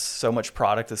 yes, so much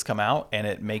product has come out, and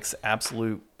it makes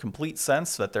absolute complete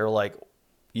sense that they're like,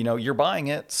 you're buying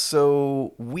it,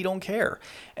 so we don't care.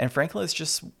 And frankly, it's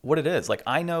just what it is. Like,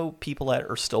 I know people that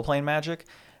are still playing Magic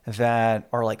that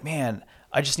are like, man,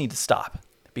 I just need to stop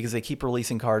because they keep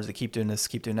releasing cards, they keep doing this,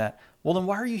 keep doing that. Well, then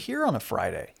why are you here on a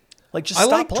Friday? Like, just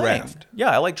stop playing. Draft.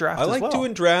 Yeah, I like draft as well. I like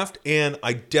doing draft, and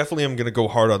I definitely am going to go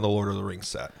hard on the Lord of the Rings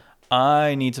set.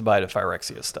 I need to buy the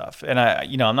Phyrexia stuff. And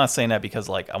I'm not saying that because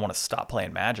like I want to stop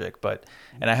playing Magic,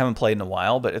 and I haven't played in a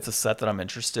while, but it's a set that I'm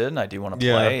interested in. I do want to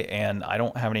play, and I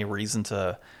don't have any reason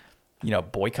to,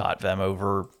 boycott them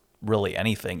over really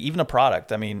anything, even a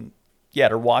product. I mean, yeah,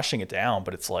 they're washing it down,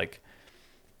 but it's like,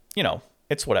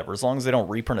 it's whatever. As long as they don't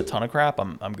reprint a ton of crap,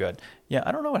 I'm good. Yeah,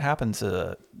 I don't know what happened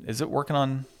to, is it working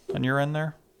on your end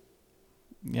there?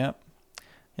 Yep.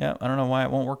 Yeah, I don't know why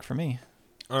it won't work for me.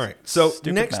 All right, so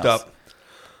Stupid next mouse. up,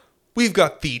 we've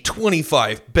got the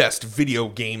 25 best video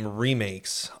game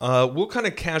remakes. We'll kind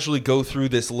of casually go through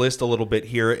this list a little bit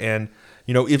here, and,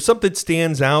 if something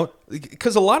stands out,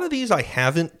 because a lot of these I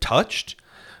haven't touched,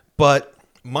 but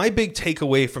my big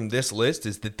takeaway from this list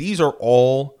is that these are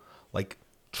all, like,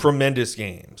 tremendous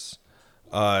games.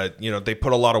 They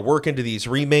put a lot of work into these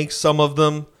remakes. Some of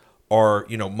them are,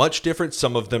 much different.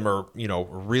 Some of them are,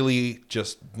 really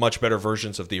just much better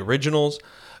versions of the originals.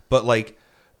 But like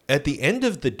at the end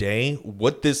of the day,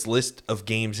 what this list of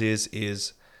games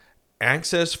is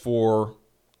access for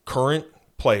current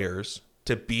players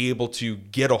to be able to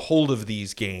get a hold of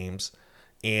these games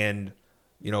and,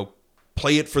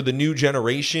 play it for the new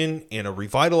generation in a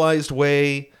revitalized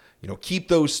way. Keep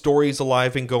those stories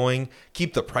alive and going,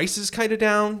 keep the prices kind of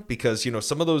down because,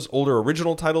 some of those older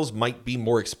original titles might be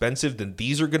more expensive than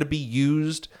these are going to be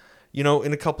used, in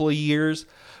a couple of years.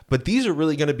 But these are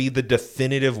really going to be the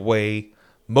definitive way,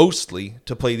 mostly,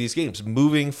 to play these games.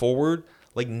 Moving forward,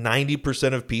 like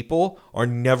 90% of people are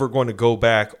never going to go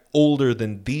back older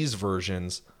than these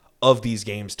versions of these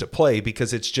games to play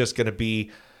because it's just going to be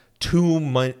too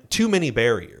many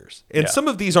barriers. And some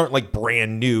of these aren't like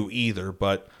brand new either,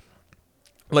 but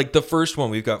like the first one,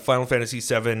 we've got Final Fantasy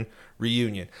VII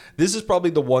Reunion. This is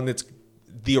probably the one that's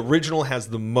the original has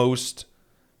the most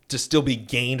to still be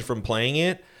gained from playing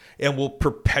it and will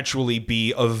perpetually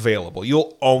be available.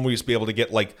 You'll always be able to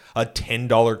get like a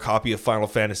 $10 copy of Final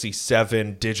Fantasy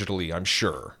VII digitally, I'm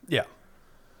sure. Yeah.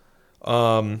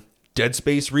 Dead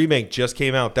Space Remake just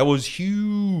came out. That was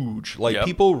huge. Like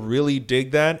people really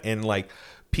dig that, and like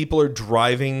people are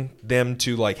driving them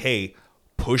to like, hey,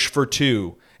 push for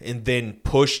 2. And then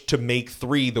push to make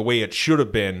 3 the way it should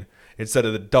have been instead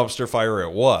of the dumpster fire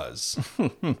it was.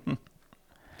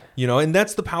 And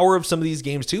that's the power of some of these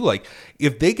games too. Like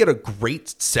if they get a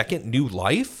great second new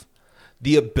life,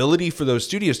 the ability for those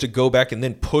studios to go back and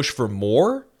then push for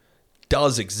more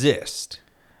does exist.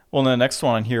 Well, the next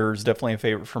one on here is definitely a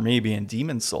favorite for me, being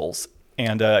Demon's Souls.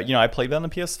 And, I played that on the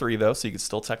PS3, though, so you could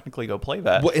still technically go play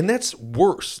that. Well, and that's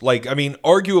worse. Like, I mean,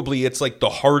 arguably, it's like the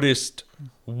hardest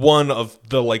one of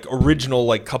the, like, original,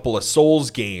 like, couple of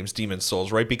Souls games, Demon's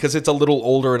Souls, right? Because it's a little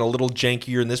older and a little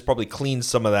jankier, and this probably cleans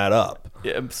some of that up.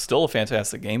 Yeah, still a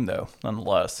fantastic game, though,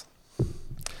 nonetheless.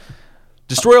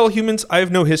 Destroy All Humans, I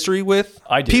have no history with.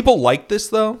 I do. People like this,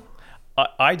 though.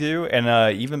 I do,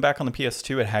 and even back on the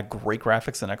PS2, it had great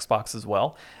graphics and Xbox as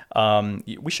well.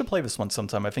 We should play this one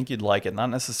sometime. I think you'd like it.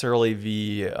 Not necessarily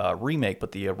the remake,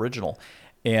 but the original.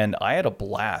 And I had a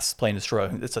blast playing Destroy.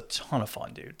 It's a ton of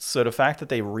fun, dude. So the fact that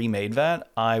they remade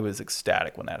that, I was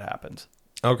ecstatic when that happened.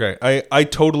 Okay, I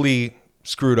totally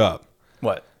screwed up.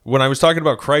 What? When I was talking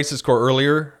about Crisis Core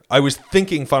earlier, I was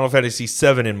thinking Final Fantasy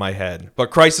VII in my head,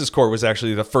 but Crisis Core was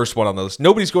actually the first one on the list.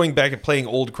 Nobody's going back and playing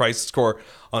old Crisis Core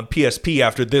on PSP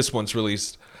after this one's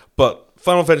released, but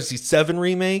Final Fantasy VII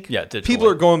Remake, people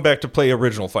are going back to play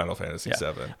original Final Fantasy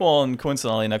VII. Well, and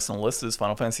coincidentally, next on the list is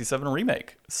Final Fantasy VII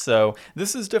Remake. So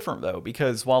this is different, though,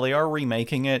 because while they are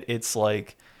remaking it, it's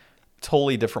like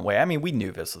totally different way. I mean, we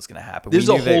knew this was going to happen. This is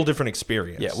a whole different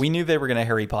experience. Yeah, we knew they were going to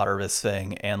Harry Potter this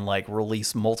thing and like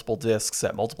release multiple discs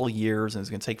at multiple years, and it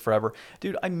was going to take forever.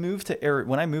 Dude, when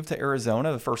I moved to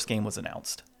Arizona, the first game was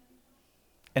announced,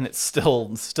 and it's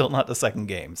still not the second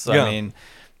game. So I mean,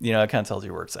 it kind of tells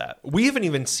you where it's at. We haven't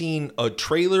even seen a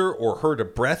trailer or heard a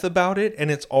breath about it, and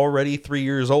it's already 3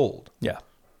 years old. Yeah,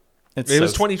 it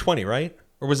was 2020, right?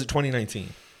 Or was it 2019?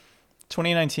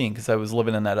 2019, because I was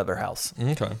living in that other house.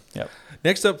 Okay. Yep.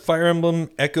 Next up, Fire Emblem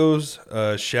Echoes,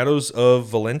 Shadows of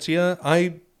Valentia.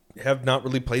 I have not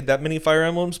really played that many Fire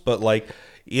Emblems, but like,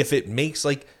 if it makes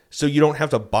like so you don't have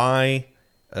to buy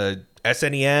a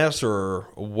SNES or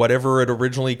whatever it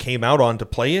originally came out on to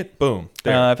play it, boom.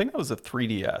 I think that was a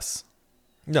 3DS.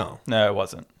 No, it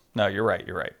wasn't. No, you're right.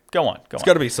 You're right. Go on. It's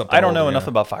got to be something. I don't know older, enough yeah.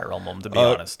 about Fire Emblem, to be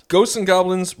honest. Ghosts and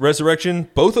Goblins Resurrection.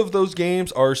 Both of those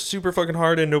games are super fucking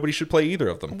hard, and nobody should play either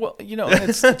of them. Well,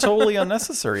 it's totally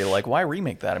unnecessary. Like, why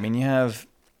remake that? I mean, you have...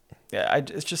 Yeah, I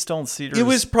just don't see... It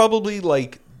was probably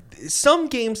like... Some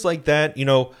games like that,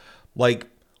 like...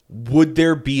 Would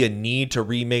there be a need to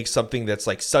remake something that's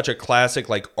like such a classic,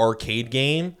 like arcade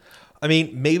game? I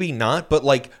mean, maybe not, but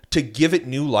like to give it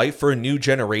new life for a new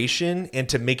generation and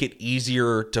to make it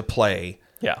easier to play.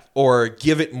 Yeah. Or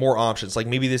give it more options. Like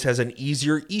maybe this has an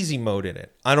easy mode in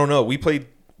it. I don't know. We played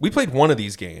one of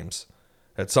these games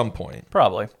at some point.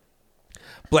 Probably.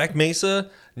 Black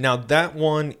Mesa. Now that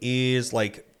one is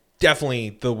like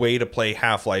definitely the way to play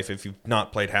Half-Life if you've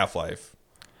not played Half-Life.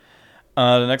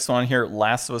 The next one here,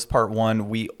 Last of Us Part 1.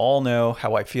 We all know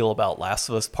how I feel about Last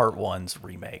of Us Part 1's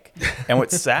remake. And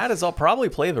what's sad is I'll probably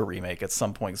play the remake at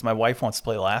some point because my wife wants to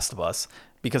play Last of Us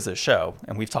because of the show.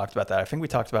 And we've talked about that. I think we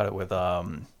talked about it with,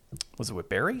 was it with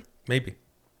Barry? Maybe.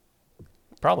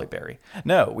 Probably Barry.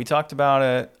 No, we talked about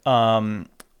it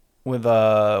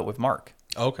with Mark.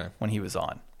 Okay. When he was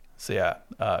on. So yeah,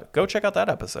 go check out that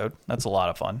episode. That's a lot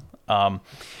of fun.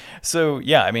 So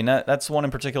yeah, I mean that's one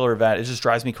in particular that it just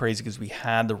drives me crazy because we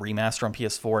had the remaster on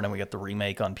PS4 and then we got the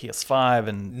remake on PS5,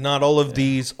 and not all of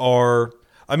these are.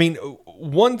 I mean,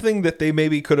 one thing that they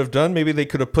maybe could have done, maybe they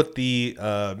could have put the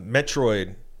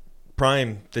Metroid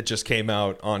Prime that just came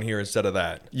out on here instead of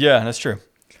that. Yeah, that's true.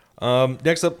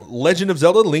 Next up, Legend of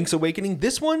Zelda: Link's Awakening.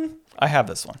 This one, I have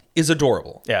this one. Is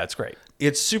adorable. Yeah, it's great.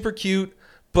 It's super cute.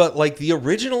 But like the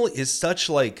original is such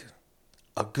like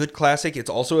a good classic. It's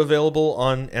also available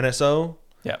on NSO.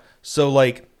 Yeah. So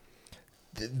like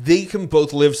they can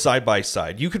both live side by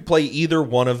side. You could play either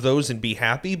one of those and be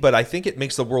happy, but I think it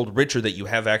makes the world richer that you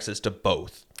have access to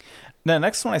both. Now,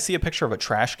 next one I see a picture of a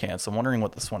trash can, so I'm wondering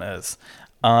what this one is.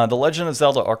 The Legend of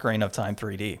Zelda: Ocarina of Time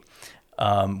 3D.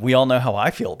 We all know how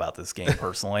I feel about this game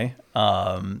personally.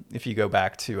 If you go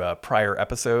back to prior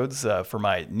episodes for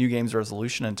my New Games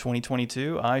resolution in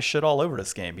 2022, I shit all over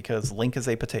this game because Link is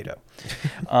a potato.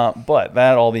 But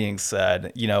that all being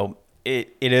said,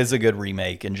 it is a good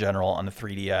remake in general on the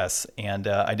 3DS, and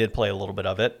I did play a little bit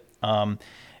of it.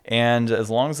 And as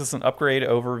long as it's an upgrade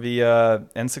over the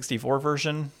N64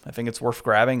 version, I think it's worth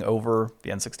grabbing over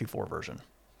the N64 version.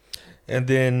 And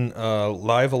then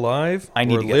Live Alive. I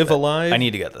need to get Live that. Alive. I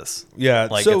need to get this. Yeah,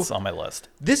 so it's on my list.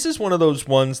 This is one of those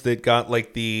ones that got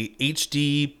like the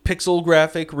HD pixel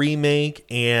graphic remake,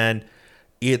 and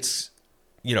it's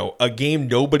a game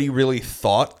nobody really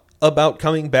thought about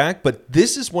coming back. But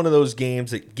this is one of those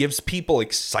games that gives people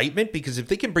excitement because if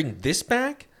they can bring this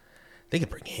back, they can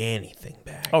bring anything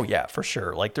back. Oh yeah, for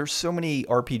sure. Like there's so many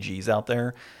RPGs out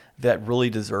there that really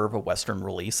deserve a Western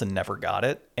release and never got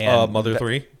it. And Mother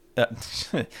 3.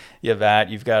 Yeah, that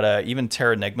you've got even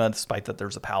Terra Enigma, despite that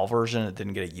there's a PAL version, it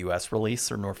didn't get a US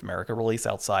release or North America release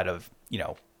outside of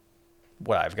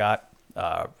what I've got,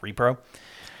 Repro.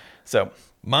 So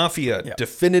Mafia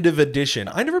Definitive Edition.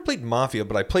 I never played Mafia,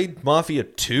 but I played Mafia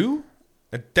 2,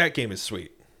 and that game is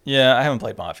sweet. Yeah, I haven't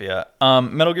played Mafia.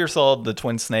 Metal Gear Solid: The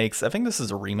Twin Snakes. I think this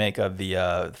is a remake of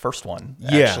the first one,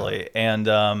 actually. And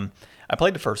I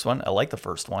played the first one. I like the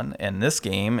first one. And this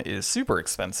game is super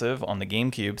expensive on the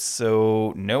GameCube,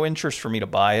 so no interest for me to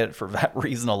buy it for that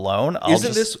reason alone.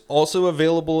 Isn't this also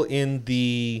available in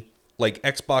the like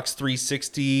Xbox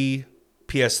 360,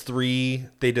 PS3?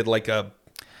 They did like a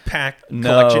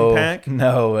collection pack?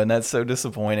 No, and that's so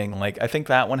disappointing. Like I think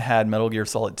that one had Metal Gear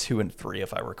Solid 2 and 3,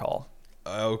 if I recall.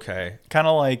 Okay. Kind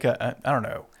of like, I don't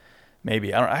know.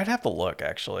 Maybe. I'd have to look,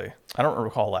 actually. I don't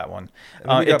recall that one.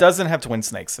 It doesn't have Twin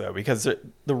Snakes, though, because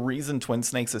the reason Twin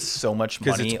Snakes is so much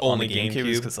money on the GameCube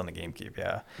is because it's on the GameCube,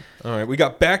 yeah. All right, we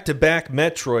got back-to-back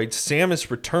Metroid,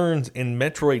 Samus Returns and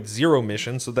Metroid Zero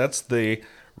Mission, so that's the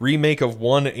remake of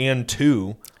 1 and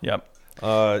 2. Yep.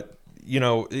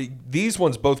 These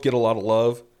ones both get a lot of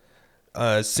love.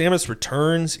 Samus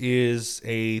Returns is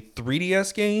a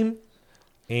 3DS game,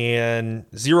 and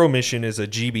Zero Mission is a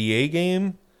GBA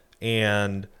game.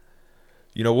 And,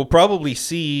 we'll probably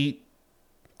see,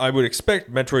 I would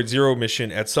expect Metroid Zero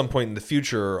Mission at some point in the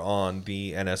future on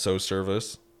the NSO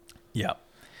service. Yeah.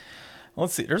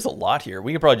 Let's see. There's a lot here.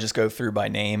 We could probably just go through by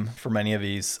name for many of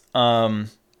these. Let's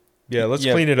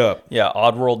clean it up. Yeah,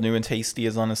 Oddworld New and Tasty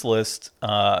is on this list.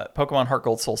 Pokemon Heart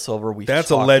Gold Soul Silver. That's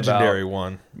a legendary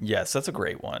one. Yes, that's a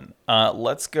great one.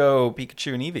 Let's go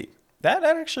Pikachu and Eevee. That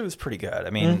actually was pretty good. I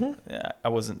mean,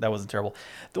 that wasn't terrible.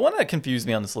 The one that confused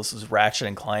me on this list was Ratchet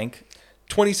and Clank.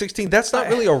 2016. That's not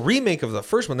really a remake of the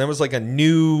first one. That was like a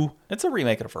new... It's a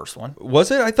remake of the first one. Was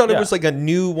it? I thought it was like a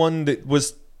new one that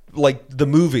was like the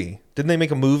movie. Didn't they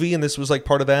make a movie and this was like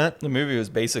part of that? The movie was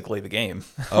basically the game.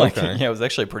 Okay. Yeah, it was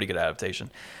actually a pretty good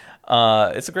adaptation.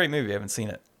 It's a great movie. I haven't seen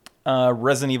it.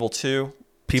 Resident Evil 2.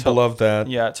 People love that.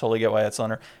 Yeah, totally get why it's on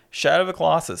there. Shadow of the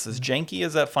Colossus. As janky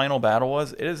as that final battle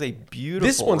was, it is a beautiful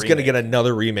This one's going to get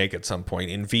another remake at some point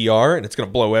in VR, and it's going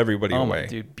to blow everybody away.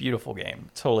 Dude, beautiful game.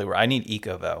 Totally. I need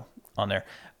Eco, though, on there.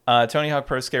 Tony Hawk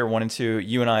Pro Skater 1 and 2.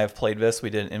 You and I have played this. We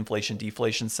did an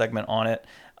inflation-deflation segment on it.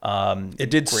 It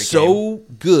did so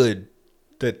good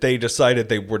that they decided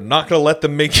they were not going to let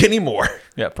them make any more.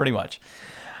 Yeah, pretty much.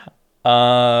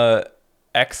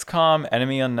 XCOM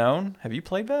Enemy Unknown. Have you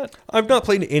played that? I've not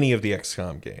played any of the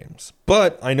XCOM games,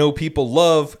 but I know people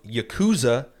love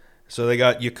Yakuza, so they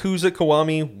got Yakuza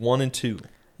Kiwami 1 and 2.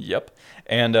 Yep.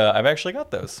 And I've actually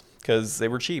got those because they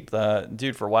were cheap.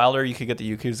 Dude, for Wilder, you could get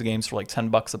the Yakuza games for like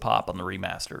 $10 a pop on the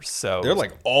remasters. So they're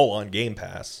like all on Game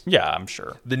Pass. Yeah, I'm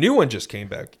sure. The new one just came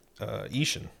back,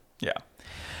 Ishin. Yeah.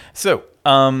 So,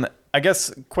 I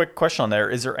guess quick question on there.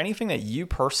 Is there anything that you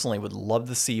personally would love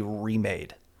to see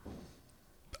remade?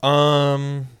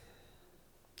 Man,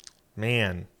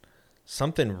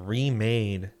 something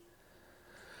remade.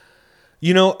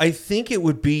 I think it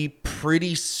would be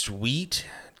pretty sweet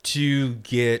to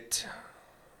get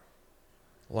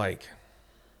like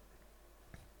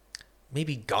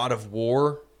maybe God of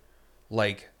War,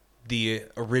 like the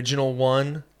original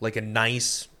one, like a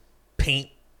nice paint,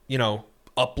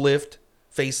 uplift,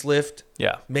 facelift.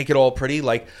 Yeah. Make it all pretty.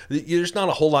 Like, there's not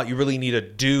a whole lot you really need to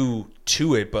do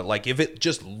to it, but like if it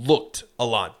just looked a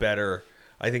lot better,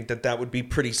 I think that would be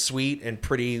pretty sweet and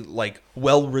pretty like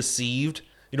well received.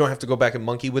 You don't have to go back and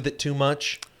monkey with it too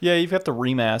much. Yeah, you've got the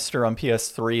remaster on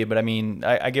PS3, but I mean,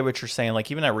 I get what you're saying. Like,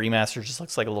 even that remaster just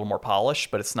looks like a little more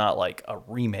polished, but it's not like a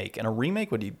remake. And a remake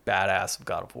would be badass of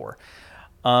God of War.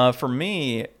 For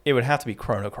me, it would have to be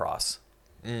Chrono Cross.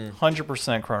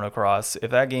 100% Chrono Cross.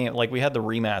 If that game, like we had the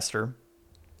remaster,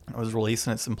 I was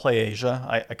releasing it in Play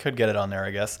Asia. I could get it on there,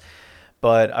 I guess.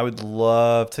 But I would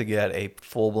love to get a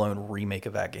full-blown remake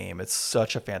of that game. It's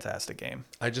such a fantastic game.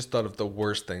 I just thought of the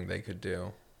worst thing they could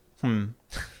do.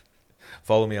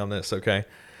 Follow me on this, okay?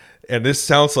 And this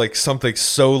sounds like something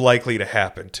so likely to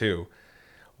happen, too.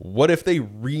 What if they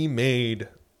remade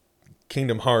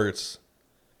Kingdom Hearts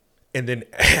and then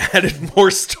added more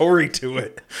story to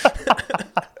it?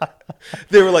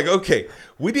 They were like, okay,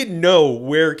 we didn't know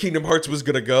where Kingdom Hearts was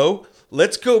going to go.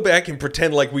 Let's go back and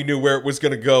pretend like we knew where it was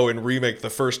going to go and remake the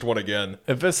first one again.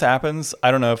 If this happens, I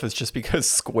don't know if it's just because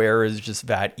Square is just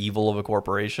that evil of a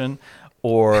corporation,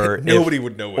 or nobody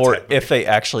would know what's happening. If they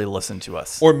actually listen to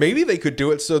us. Or maybe they could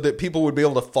do it so that people would be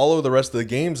able to follow the rest of the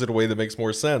games in a way that makes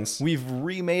more sense. We've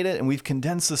remade it and we've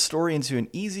condensed the story into an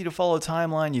easy to follow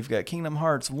timeline. You've got Kingdom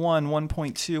Hearts 1, 1.2,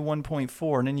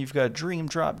 1.4, and then you've got Dream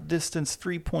Drop Distance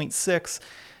 3.6.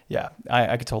 Yeah,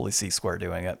 I could totally see Square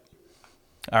doing it.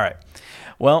 All right.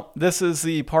 Well, this is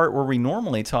the part where we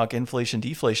normally talk inflation,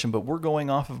 deflation, but we're going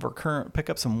off of our current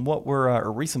pickups and what we're,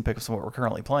 or recent pickups and what we're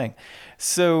currently playing.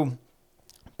 So,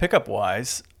 pickup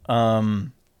wise,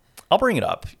 I'll bring it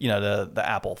up, the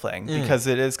Apple thing, because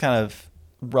it is kind of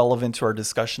relevant to our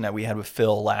discussion that we had with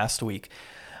Phil last week.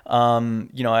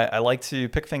 I like to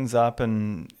pick things up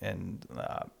and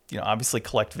obviously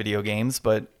collect video games,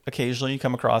 but occasionally you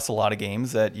come across a lot of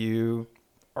games that you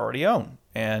already own,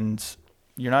 and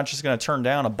you're not just going to turn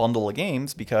down a bundle of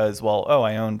games because,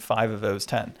 I own 5 of those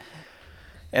 10.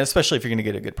 And especially if you're going to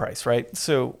get a good price, right?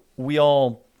 So we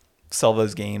all sell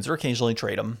those games or occasionally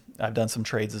trade them. I've done some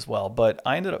trades as well, but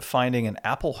I ended up finding an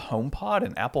Apple HomePod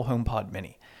and Apple HomePod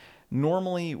Mini.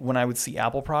 Normally, when I would see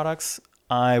Apple products,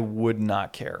 I would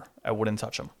not care. I wouldn't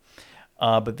touch them.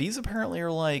 But these apparently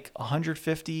are like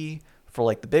 $150 for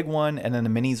like the big one, and then the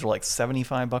minis are like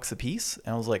 $75 a piece.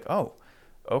 And I was like, oh,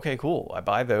 okay, cool. I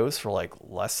buy those for like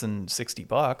less than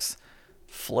 $60,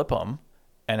 flip them,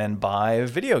 and then buy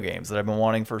video games that I've been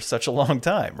wanting for such a long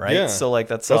time, right? Yeah. So like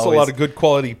that's always a lot of good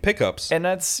quality pickups. And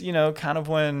that's, kind of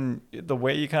when the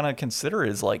way you kind of consider it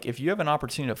is like, if you have an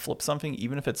opportunity to flip something,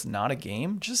 even if it's not a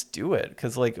game, just do it.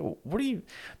 Because like,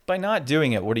 by not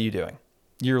doing it, what are you doing?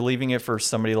 You're leaving it for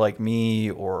somebody like me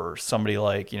or somebody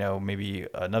like, maybe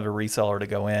another reseller to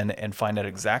go in and find that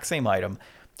exact same item,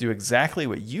 do exactly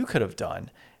what you could have done,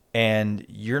 and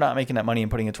you're not making that money and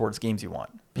putting it towards games you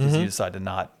want because you decide to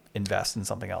not invest in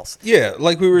something else. Yeah,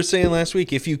 like we were saying last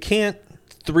week, if you can't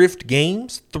thrift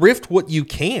games, thrift what you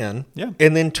can,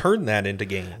 and then turn that into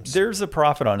games. There's a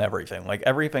profit on everything. Like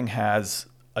everything has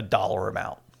a dollar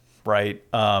amount, right?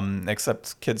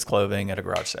 Except kids' clothing at a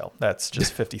garage sale. That's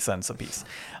just 50 cents a piece,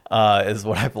 is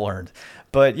what I've learned.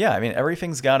 But yeah, I mean,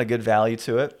 everything's got a good value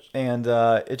to it, and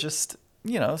it just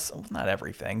not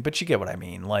everything, but you get what I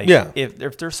mean. Like, Yeah.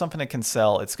 if there's something that can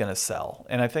sell, it's going to sell.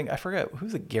 And I forget,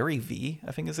 who's it? Gary V,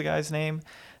 I think is the guy's name,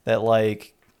 that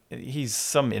like, he's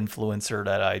some influencer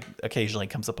that I occasionally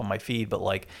comes up on my feed, but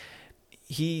like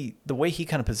the way he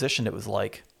kind of positioned it was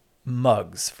like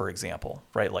mugs, for example,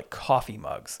 right? Like coffee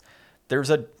mugs. There's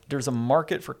a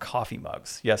market for coffee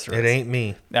mugs. Yes, there is. It ain't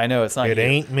me. I know it's not you. It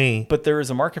ain't me. But there is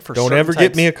a market for Don't certain ever types.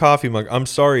 get me a coffee mug. I'm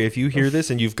sorry if you hear this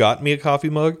and you've got me a coffee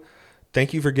mug.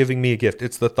 Thank you for giving me a gift.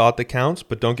 It's the thought that counts,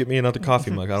 but don't get me another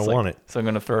coffee mug. I don't want it. So I'm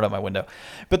going to throw it out my window.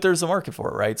 But there's a market for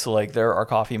it, right? So like there are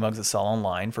coffee mugs that sell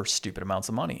online for stupid amounts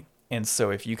of money. And so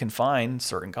if you can find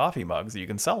certain coffee mugs, you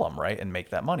can sell them, right, and make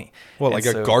that money. Well, like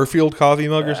a Garfield coffee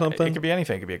mug or something? It could be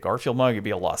anything. It could be a Garfield mug. It could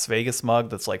be a Las Vegas mug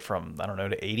that's like from, I don't know,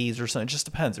 the 80s or something. It just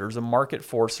depends. There's a market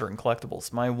for certain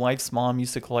collectibles. My wife's mom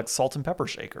used to collect salt and pepper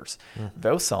shakers.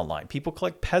 Those sell online. People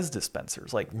collect Pez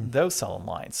dispensers. Like those sell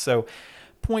online. So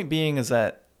point being is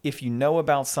that if you know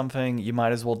about something, you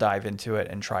might as well dive into it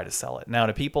and try to sell it. Now,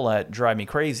 the people that drive me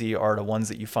crazy are the ones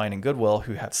that you find in Goodwill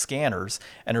who have scanners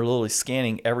and are literally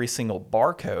scanning every single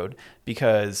barcode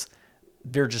because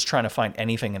they're just trying to find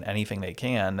anything and anything they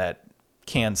can that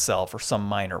can sell for some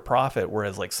minor profit.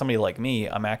 Whereas like somebody like me,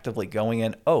 I'm actively going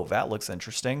in, oh, that looks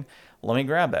interesting. Let me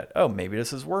grab that. Oh, maybe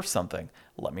this is worth something.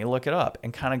 Let me look it up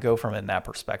and kind of go from it in that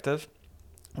perspective.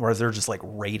 Whereas they're just like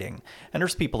rating. And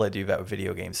there's people that do that with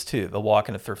video games too. They'll walk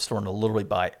in a thrift store and they'll literally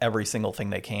buy every single thing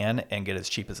they can and get as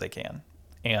cheap as they can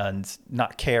and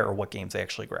not care what games they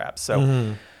actually grab.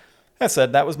 So that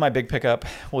said, that was my big pickup,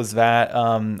 was that.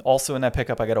 Also in that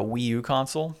pickup, I got a Wii U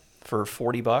console for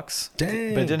 $40.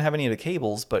 Dang. But it didn't have any of the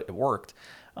cables, but it worked.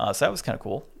 So that was kind of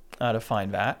cool to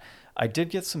find that. I did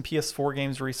get some PS4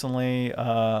 games recently.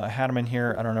 I had them in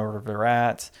here. I don't know where they're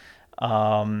at.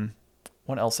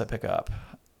 What else I pick up?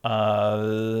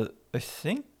 I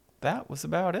think that was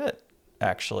about it,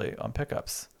 actually, on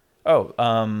pickups. Oh,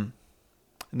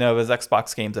 no, it was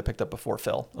Xbox games I picked up before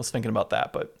Phil. I was thinking about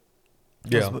that, but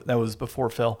that was before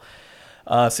Phil.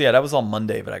 So yeah, that was on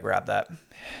Monday, but I grabbed that.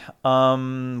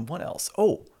 What else?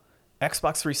 Oh,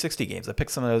 Xbox 360 games. I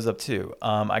picked some of those up too.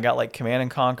 I got like Command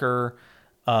and Conquer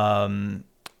on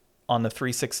the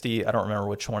 360. I don't remember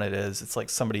which one it is. It's like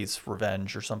somebody's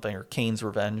Revenge or something, or Kane's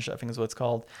Revenge, I think is what it's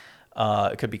called.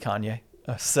 It could be Kanye.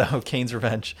 So Kane's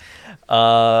Revenge.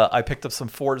 I picked up some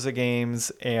Forza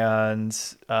games and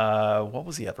what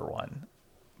was the other one?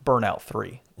 Burnout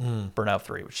 3. Burnout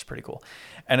 3, which is pretty cool.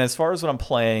 And as far as what I'm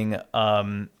playing,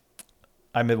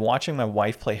 I've been watching my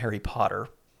wife play Harry Potter,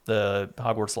 the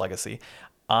Hogwarts Legacy.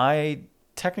 I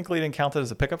technically didn't count that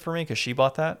as a pickup for me because she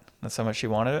bought that. That's how much she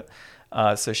wanted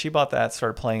it. So she bought that,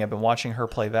 started playing. I've been watching her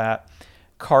play that.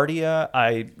 Cardia,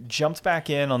 I jumped back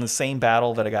in on the same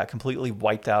battle that I got completely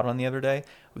wiped out on the other day.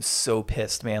 I was so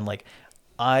pissed, man. Like,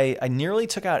 I nearly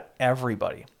took out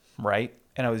everybody, right?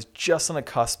 And I was just on the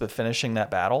cusp of finishing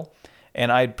that battle.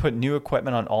 And I'd put new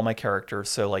equipment on all my characters.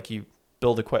 So, like, you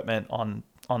build equipment on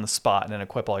the spot and then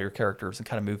equip all your characters and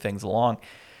kind of move things along.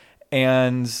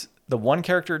 And the one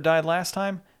character who died last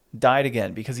time died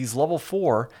again because he's level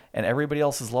 4 and everybody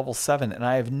else is level 7. And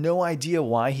I have no idea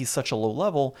why he's such a low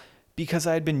level, because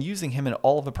I had been using him in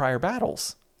all of the prior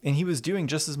battles and he was doing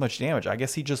just as much damage. I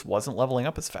guess he just wasn't leveling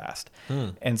up as fast.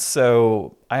 And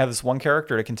so I have this one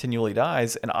character that continually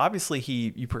dies, and obviously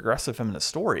you progress with him in the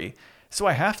story. So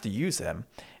I have to use him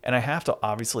and I have to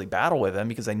obviously battle with him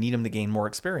because I need him to gain more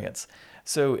experience.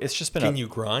 So it's just been Can you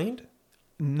grind?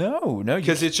 No.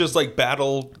 Because it's just like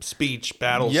battle speech.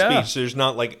 There's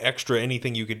not like extra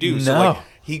anything you could do. So No. like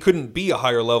he couldn't be a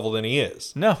higher level than he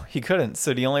is. No, he couldn't.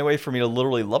 So the only way for me to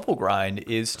literally level grind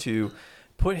is to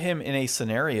put him in a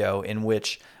scenario in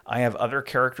which I have other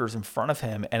characters in front of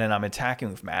him and then I'm attacking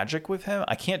with magic with him.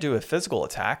 I can't do a physical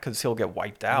attack because he'll get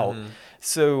wiped out.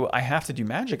 So I have to do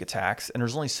magic attacks, and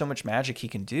there's only so much magic he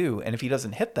can do. And if he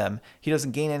doesn't hit them, he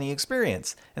doesn't gain any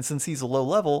experience. And since he's a low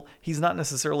level, he's not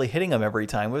necessarily hitting them every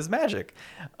time with his magic.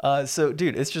 So,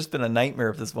 dude, it's just been a nightmare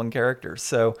of this one character.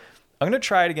 So I'm going to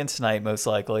try it again tonight, most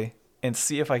likely, and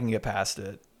see if I can get past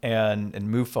it and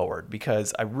move forward,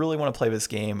 because I really want to play this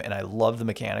game and I love the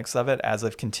mechanics of it. As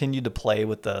I've continued to play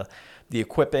with the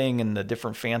equipping and the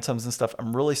different phantoms and stuff,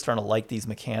 I'm really starting to like these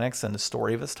mechanics and the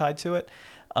story that's tied to it.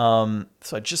 So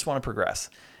I just want to progress.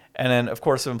 And then, of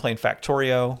course, I've been playing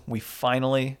Factorio. We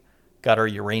finally got our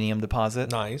uranium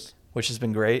deposit. Nice. Which has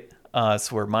been great. So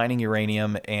we're mining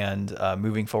uranium and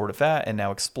moving forward with that, and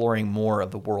now exploring more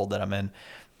of the world that I'm in.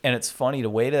 And it's funny,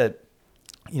 the way to,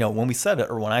 when we set it,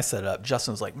 or when I set it up,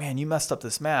 Justin was like, man, you messed up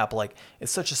this map. Like,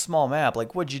 it's such a small map.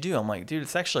 Like, what'd you do? I'm like, dude,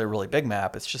 it's actually a really big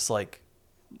map. It's just like,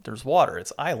 there's water.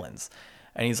 It's islands.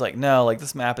 And he's like, no, like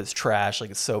this map is trash.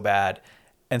 Like it's so bad.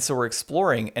 And so we're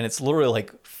exploring, and it's literally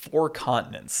like 4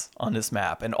 continents on this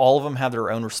map, and all of them have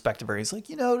their own respective areas. Like,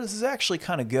 this is actually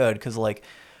kind of good because like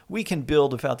we can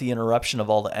build without the interruption of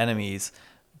all the enemies,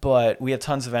 but we have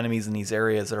tons of enemies in these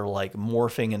areas that are like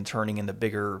morphing and turning into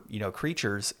bigger,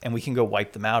 creatures, and we can go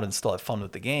wipe them out and still have fun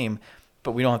with the game,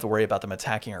 but we don't have to worry about them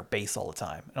attacking our base all the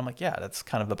time. And I'm like, yeah, that's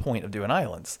kind of the point of doing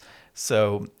islands.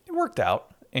 So it worked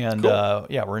out, and Cool.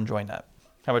 yeah, we're enjoying that.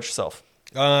 How about yourself?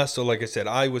 So like I said,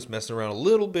 I was messing around a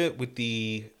little bit with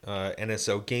the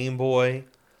NSO Game Boy.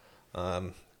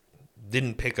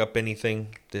 Didn't pick up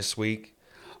anything this week.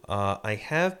 I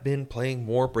have been playing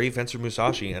more Brave Fencer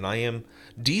Musashi, and I am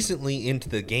decently into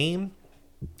the game.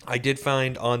 I did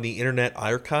find on the Internet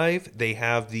Archive, they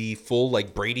have the full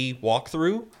like Brady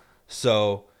walkthrough.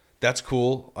 So that's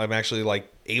cool. I'm actually like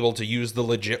able to use the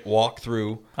legit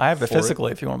walkthrough. I have it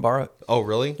physically if you want to borrow it. Oh,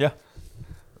 really? Yeah.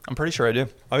 I'm pretty sure I do.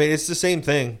 I mean, it's the same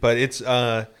thing, but it's,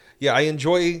 I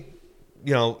enjoy,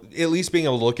 at least being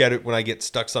able to look at it when I get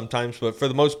stuck sometimes. But for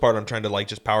the most part, I'm trying to like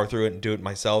just power through it and do it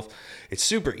myself. It's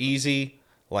super easy.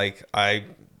 Like I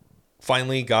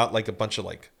finally got like a bunch of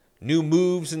like new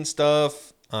moves and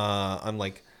stuff. I'm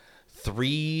like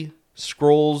 3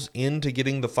 scrolls into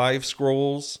getting the 5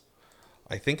 scrolls.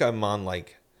 I think I'm on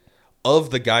like,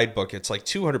 of the guidebook, it's like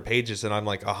 200 pages and I'm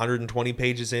like 120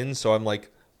 pages in. So I'm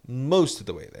like, most of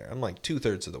the way there. I'm like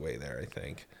 2/3 of the way there, I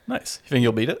think. Nice. You think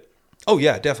you'll beat it? Oh,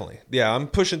 yeah, definitely. Yeah, I'm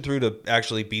pushing through to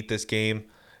actually beat this game.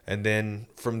 And then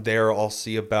from there, I'll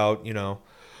see about,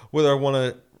 whether I want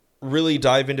to really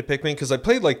dive into Pikmin. Because I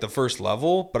played like the first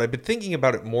level, but I've been thinking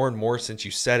about it more and more since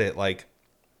you said it. Like,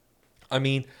 I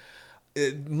mean,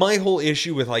 my whole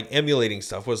issue with like emulating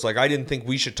stuff was like I didn't think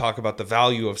we should talk about the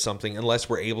value of something unless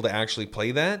we're able to actually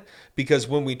play that. Because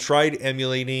when we tried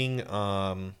emulating...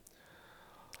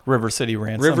 River City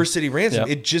Ransom. Yep.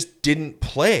 It just didn't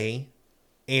play,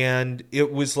 and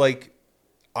it was like,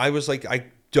 I was like, I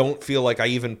don't feel like I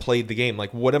even played the game.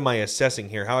 Like, what am I assessing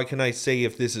here? How can I say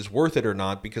if this is worth it or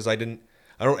not? Because I don't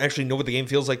actually know what the game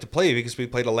feels like to play because we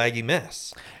played a laggy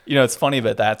mess. It's funny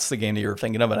that that's the game that you were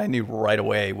thinking of, and I knew right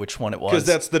away which one it was.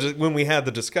 Because that's when we had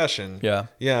the discussion. Yeah.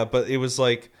 Yeah, but it was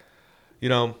like,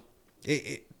 Pikmin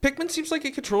seems like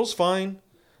it controls fine.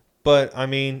 But, I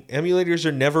mean, emulators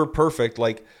are never perfect.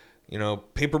 Like,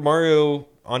 Paper Mario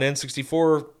on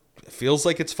N64 feels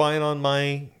like it's fine on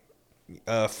my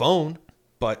phone.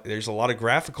 But there's a lot of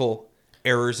graphical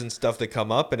errors and stuff that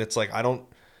come up. And it's like,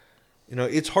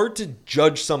 it's hard to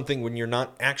judge something when you're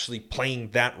not actually playing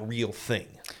that real thing.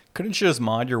 Couldn't you just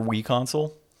mod your Wii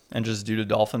console and just do the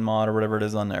Dolphin mod or whatever it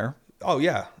is on there? Oh,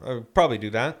 yeah. I would probably do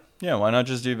that. Yeah, why not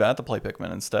just do that to play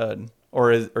Pikmin instead?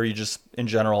 Or are you just, in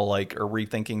general, like, are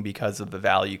rethinking because of the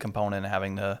value component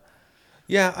having to...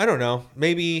 Yeah, I don't know.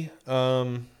 Maybe...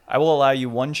 I will allow you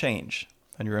one change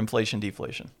on your inflation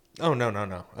deflation. Oh,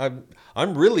 no.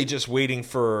 I'm really just waiting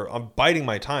I'm biding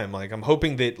my time. Like, I'm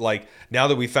hoping that, like, now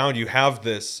that we found you have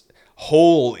this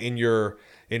hole in your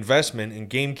investment in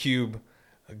GameCube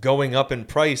going up in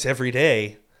price every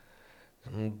day,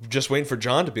 I'm just waiting for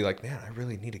John to be like, man, I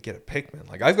really need to get a Pikmin.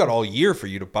 Like, I've got all year for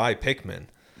you to buy Pikmin.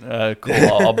 Cool.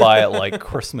 I'll buy it like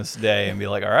Christmas Day and be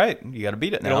like, all right, you got to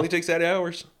beat it now. It only takes 8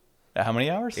 hours. How many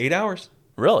hours? 8 hours.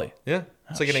 Really? Yeah.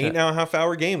 It's like an 8.5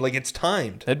 hour game. Like, it's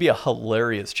timed. That'd be a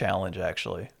hilarious challenge,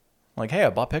 actually. Like, hey,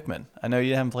 I bought Pikmin. I know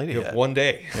you haven't played it yet. You have 1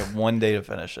 day. You have 1 day to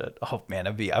finish it. Oh, man,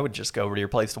 I would just go over to your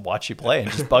place to watch you play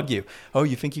and just bug you. Oh,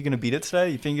 you think you're going to beat it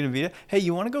today? You think you're going to beat it? Hey,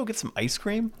 you want to go get some ice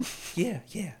cream? Yeah.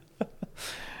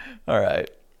 All right.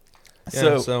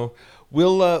 Yeah, so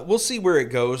we'll see where it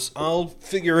goes. I'll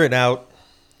figure it out.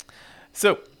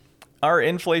 So our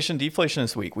inflation deflation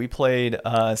this week, we played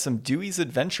some Dewey's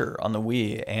Adventure on the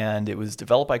Wii, and it was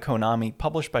developed by Konami,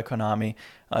 published by Konami,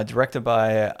 directed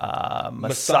by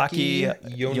Masaki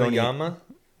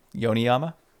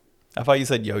Yoniyama. I thought you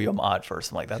said Yo-Yo Ma at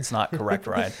first. I'm like, that's not correct,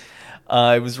 Ryan.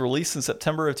 It was released in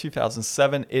September of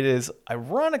 2007. It is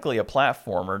ironically a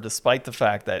platformer, despite the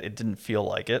fact that it didn't feel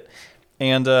like it.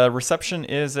 And reception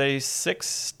is a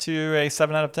 6 to a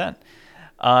 7 out of 10.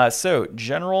 So,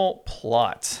 general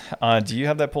plot. Do you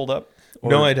have that pulled up?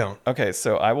 No, I don't. Okay,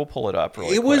 so I will pull it up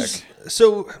really quick.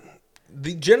 So,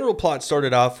 the general plot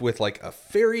started off with like a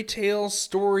fairy tale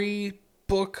story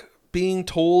book being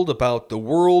told about the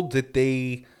world that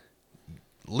they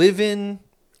live in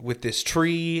with this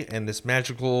tree and this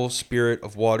magical spirit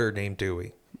of water named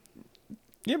Dewey.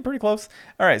 Yeah, pretty close.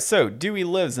 All right, so Dewey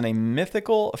lives in a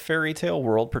mythical fairy tale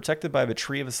world protected by the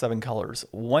Tree of the Seven Colors.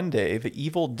 One day, the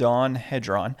evil Dawn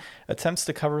Hedron attempts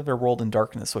to cover their world in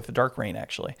darkness with the Dark Rain,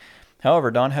 actually. However,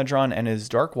 Don Hedron and his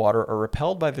Dark Water are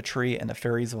repelled by the tree and the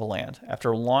fairies of the land.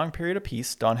 After a long period of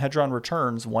peace, Don Hedron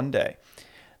returns one day.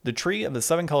 The tree of the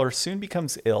seven colors soon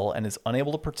becomes ill and is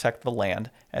unable to protect the land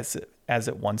as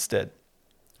it once did.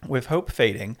 With hope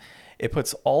fading, it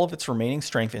puts all of its remaining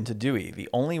strength into Dewey, the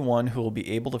only one who will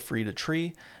be able to free the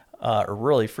tree, or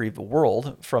really free the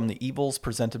world, from the evils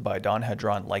presented by Don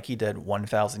Hedron like he did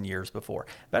 1,000 years before.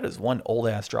 That is one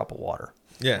old-ass drop of water.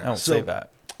 Yeah. I don't say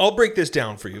that. I'll break this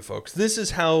down for you folks. This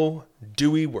is how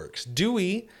Dewey works.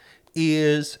 Dewey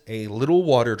is a little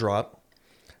water drop,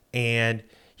 and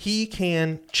he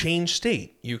can change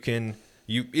state. In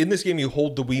this game, you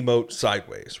hold the Wiimote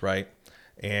sideways, right?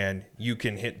 And you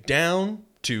can hit down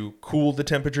to cool the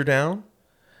temperature down,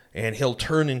 and he'll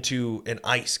turn into an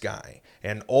ice guy,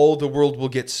 and all the world will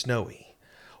get snowy.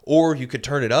 Or you could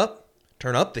turn up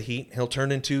the heat, he'll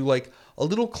turn into like a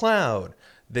little cloud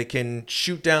that can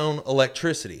shoot down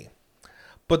electricity.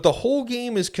 But the whole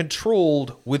game is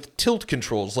controlled with tilt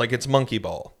controls like it's Monkey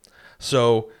Ball.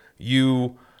 So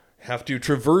you have to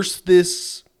traverse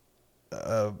this,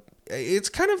 it's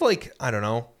kind of like, I don't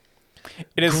know,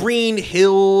 it is green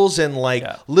hills and like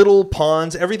little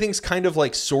ponds. Everything's kind of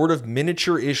like sort of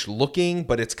miniature-ish looking,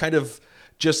 but it's kind of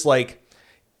just like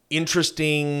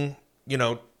interesting,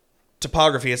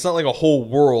 topography. It's not like a whole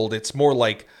world. It's more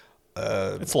like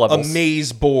it's levels. A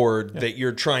maze board that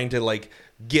you're trying to like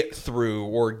get through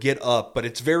or get up, but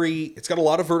it's got a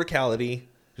lot of verticality.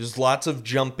 There's lots of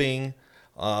jumping.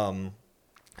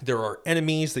 There are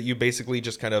enemies that you basically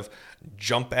just kind of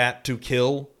jump at to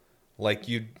kill.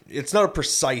 It's not a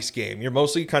precise game. You're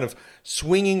mostly kind of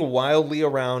swinging wildly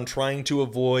around, trying to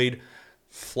avoid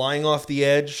flying off the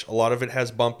edge. A lot of it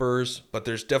has bumpers, but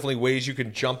there's definitely ways you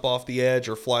can jump off the edge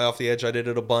or fly off the edge. I did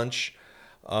it a bunch.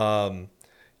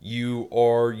 You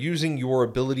are using your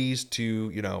abilities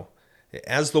to,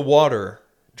 as the water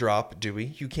drop,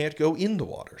 Dewey, you can't go in the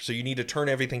water. So you need to turn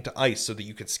everything to ice so that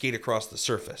you can skate across the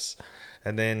surface.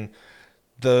 And then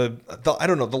the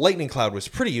lightning cloud was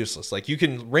pretty useless. Like, you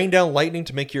can rain down lightning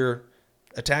to make your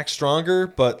attack stronger,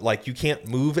 but like you can't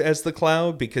move as the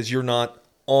cloud because you're not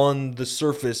on the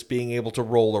surface being able to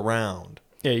roll around.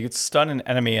 Yeah, you could stun an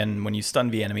enemy, and when you stun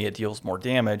the enemy, it deals more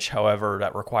damage. However,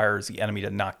 that requires the enemy to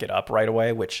not get up right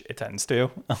away, which it tends to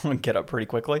get up pretty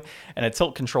quickly. And the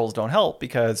tilt controls don't help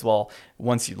because, well,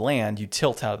 once you land, you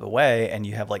tilt out of the way, and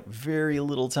you have like very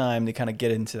little time to kind of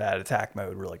get into that attack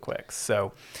mode really quick.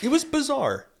 So it was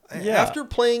bizarre. Yeah. After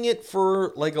playing it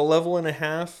for like a level and a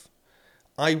half,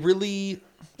 I really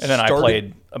I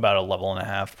played about a level and a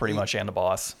half, pretty much, and the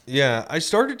boss. Yeah, I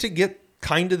started to get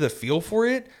kind of the feel for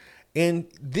it. And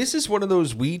this is one of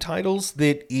those Wii titles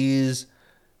that is,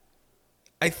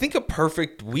 I think, a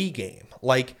perfect Wii game.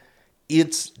 Like,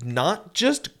 it's not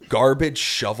just garbage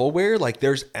shovelware. Like,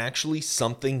 there's actually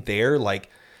something there. Like,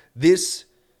 this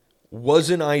was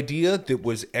an idea that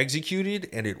was executed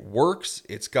and it works.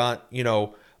 It's got,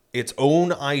 its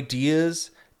own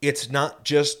ideas. It's not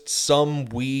just some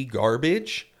Wii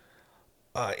garbage.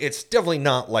 It's definitely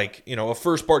not like, a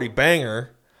first party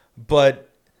banger, but,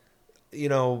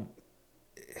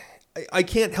 I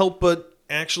can't help but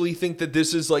actually think that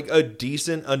this is like a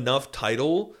decent enough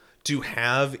title to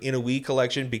have in a Wii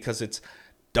collection because it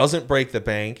doesn't break the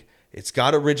bank. It's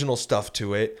got original stuff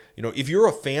to it. If you're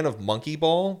a fan of Monkey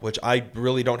Ball, which I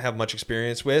really don't have much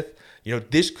experience with,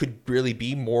 this could really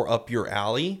be more up your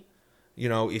alley.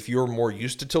 If you're more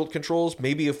used to tilt controls,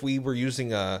 maybe if we were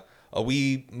using a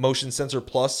Wii Motion Sensor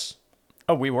Plus.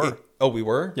 Oh, we were. We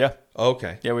were? Yeah.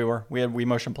 Okay. Yeah, we were. We had Wii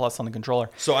Motion Plus on the controller.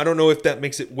 So I don't know if that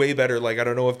makes it way better. Like, I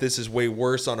don't know if this is way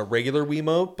worse on a regular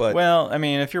Wiimote, but... Well, I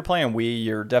mean, if you're playing Wii,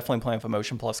 you're definitely playing with a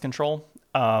Motion Plus control.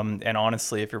 And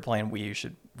honestly, if you're playing Wii, you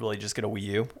should really just get a Wii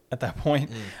U at that point.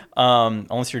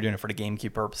 Unless you're doing it for the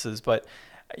GameCube purposes. But,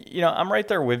 I'm right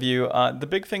there with you. The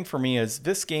big thing for me is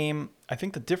this game, I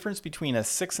think the difference between a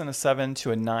 6 and a 7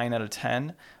 to a 9 out of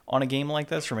 10 on a game like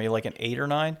this, or maybe like an 8 or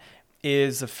 9,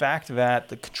 is the fact that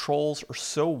the controls are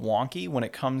so wonky when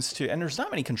it comes to, and there's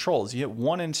not many controls. You hit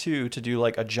 1 and 2 to do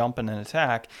like a jump and an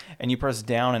attack, and you press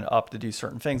down and up to do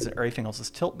certain things, and everything else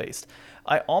is tilt based.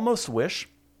 I almost wish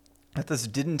that this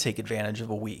didn't take advantage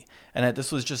of a Wii, and that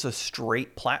this was just a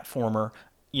straight platformer,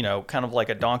 kind of like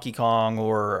a Donkey Kong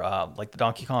or like the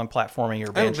Donkey Kong platforming.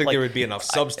 Or I don't think there would be enough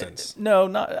substance.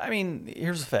 I mean,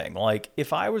 here's the thing. Like,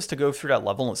 if I was to go through that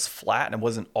level and it's flat and it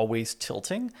wasn't always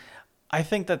tilting, I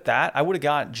think that I would have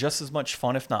got just as much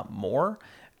fun, if not more,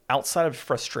 outside of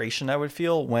frustration I would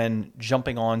feel when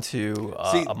jumping onto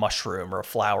a mushroom or a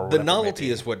flower. The novelty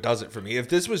is what does it for me. If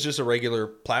this was just a regular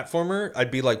platformer,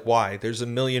 I'd be like, why? There's a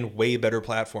million way better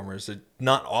platformers that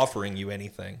not offering you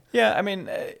anything. Yeah, I mean,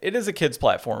 it is a kid's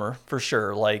platformer for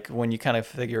sure. Like when you kind of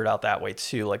figure it out that way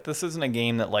too. Like this isn't a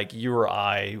game that like you or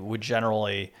I would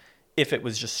generally, if it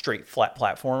was just straight flat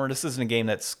platformer, this isn't a game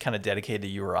that's kind of dedicated to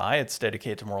you or I. It's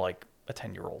dedicated to more like a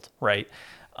 10-year-old, right?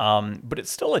 But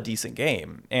it's still a decent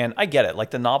game. And I get it.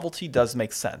 Like the novelty does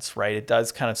make sense, right? It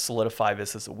does kind of solidify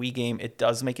this as a Wii game. It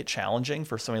does make it challenging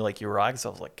for somebody like you or I, because I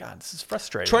was like, God, this is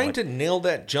frustrating. Trying to nail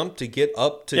that jump to get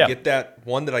up to get that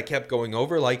one that I kept going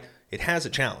over, like it has a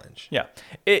challenge. Yeah,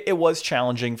 it was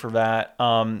challenging for that.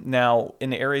 Now,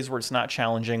 in the areas where it's not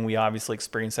challenging, we obviously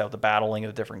experience that with the battling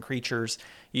of different creatures.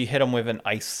 You hit them with an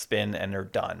ice spin and they're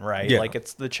done, right? Yeah. Like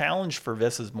it's the challenge for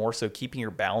this is more so keeping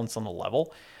your balance on the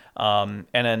level. And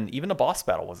then even the boss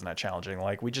battle wasn't that challenging.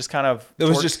 Like we just kind of it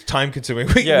was just time consuming.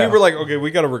 We were like, okay,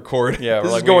 we got to record. Yeah,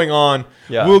 this is going on.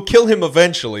 Yeah. We'll kill him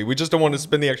eventually. We just don't want to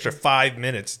spend the extra 5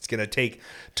 minutes it's going to take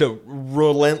to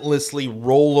relentlessly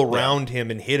roll around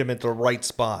him and hit him at the right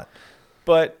spot.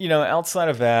 But, outside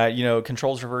of that,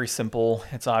 controls are very simple.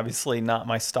 It's obviously not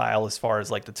my style as far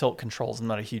as like the tilt controls. I'm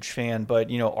not a huge fan, but,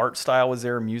 art style was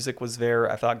there. Music was there.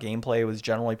 I thought gameplay was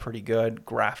generally pretty good.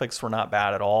 Graphics were not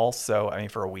bad at all. So, I mean,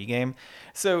 for a Wii game.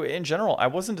 So in general, I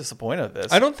wasn't disappointed with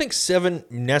this. I don't think 7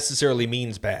 necessarily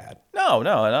means bad. No,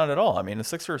 not at all. I mean, a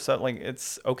 6 or a 7, like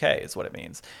it's okay is what it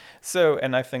means. So,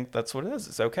 and I think that's what it is.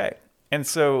 It's okay. And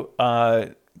so,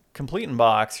 complete in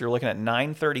box, you're looking at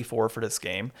 $9.34 for this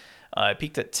game. It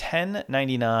peaked at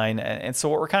 $10.99, and so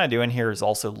what we're kind of doing here is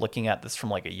also looking at this from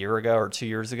like a year ago or 2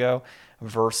 years ago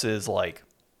versus like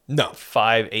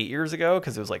 5-8 years ago,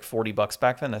 because it was like $40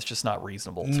 back then. That's just not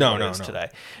reasonable to what it is today.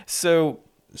 So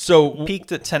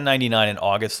peaked at $10.99 in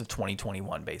August of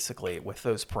 2021, basically with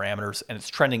those parameters, and it's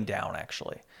trending down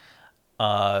actually.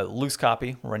 Loose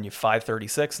copy will run you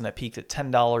 $5.36, and that peaked at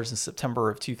 $10 in September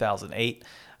of 2008,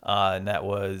 and that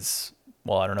was,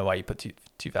 well, I don't know why you put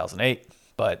 2008.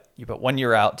 But you put 1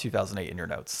 year out, 2008 in your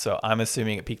notes. So I'm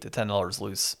assuming it peaked at $10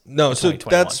 loose. No, so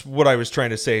that's what I was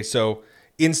trying to say. So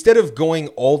instead of going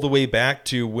all the way back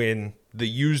to when the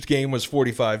used game was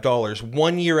 $45,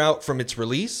 1 year out from its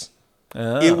release,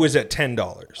 it was at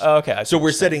 $10. Oh, okay. So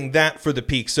we're setting that for the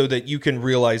peak so that you can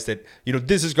realize that,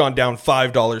 this has gone down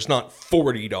 $5, not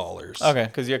 $40. Okay,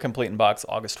 because you had complete in box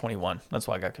August 21. That's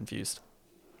why I got confused.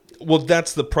 Well,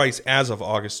 that's the price as of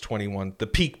August 21. The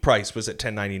peak price was at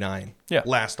 $10.99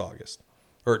 last August,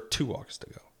 or 2 August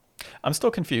ago. I'm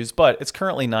still confused, but it's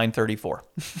currently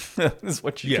 $9.34 is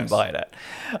what you can buy it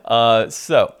at.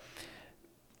 So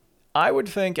I would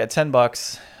think at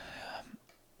 $10,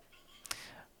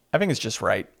 I think it's just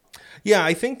right. Yeah,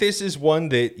 I think this is one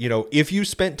that, if you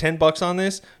spent $10 on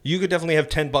this, you could definitely have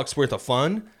 $10 worth of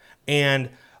fun.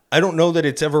 And I don't know that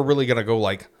it's ever really going to go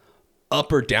like up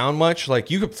or down much.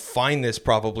 Like you could find this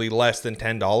probably less than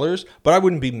 $10, but I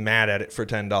wouldn't be mad at it for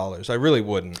 $10. I really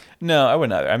wouldn't. No, I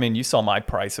wouldn't either. I mean, you saw my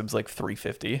price. It was like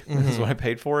 $350 is what I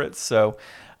paid for it. So,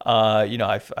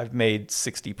 I've made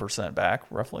 60% back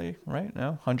roughly, right? No,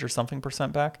 100 something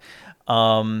percent back.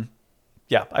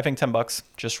 Yeah, I think $10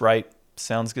 just right.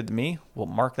 Sounds good to me. We'll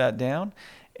mark that down.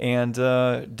 And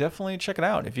definitely check it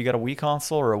out. If you got a Wii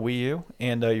console or a Wii U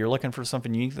and you're looking for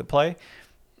something unique to play,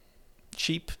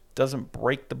 cheap, doesn't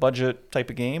break the budget type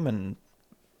of game, and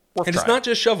it's not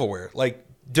just shovelware. Like,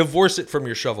 divorce it from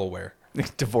your shovelware.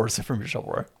 Divorce it from your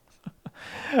shovelware.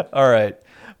 All right.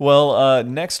 Well,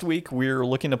 next week we're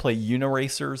looking to play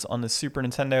Uniracers on the Super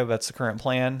Nintendo. That's the current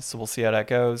plan, so we'll see how that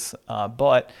goes.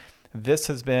 But this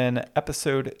has been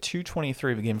episode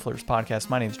 223 of the Deflators podcast.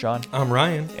 My name's John. I'm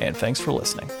Ryan. And thanks for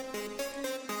listening.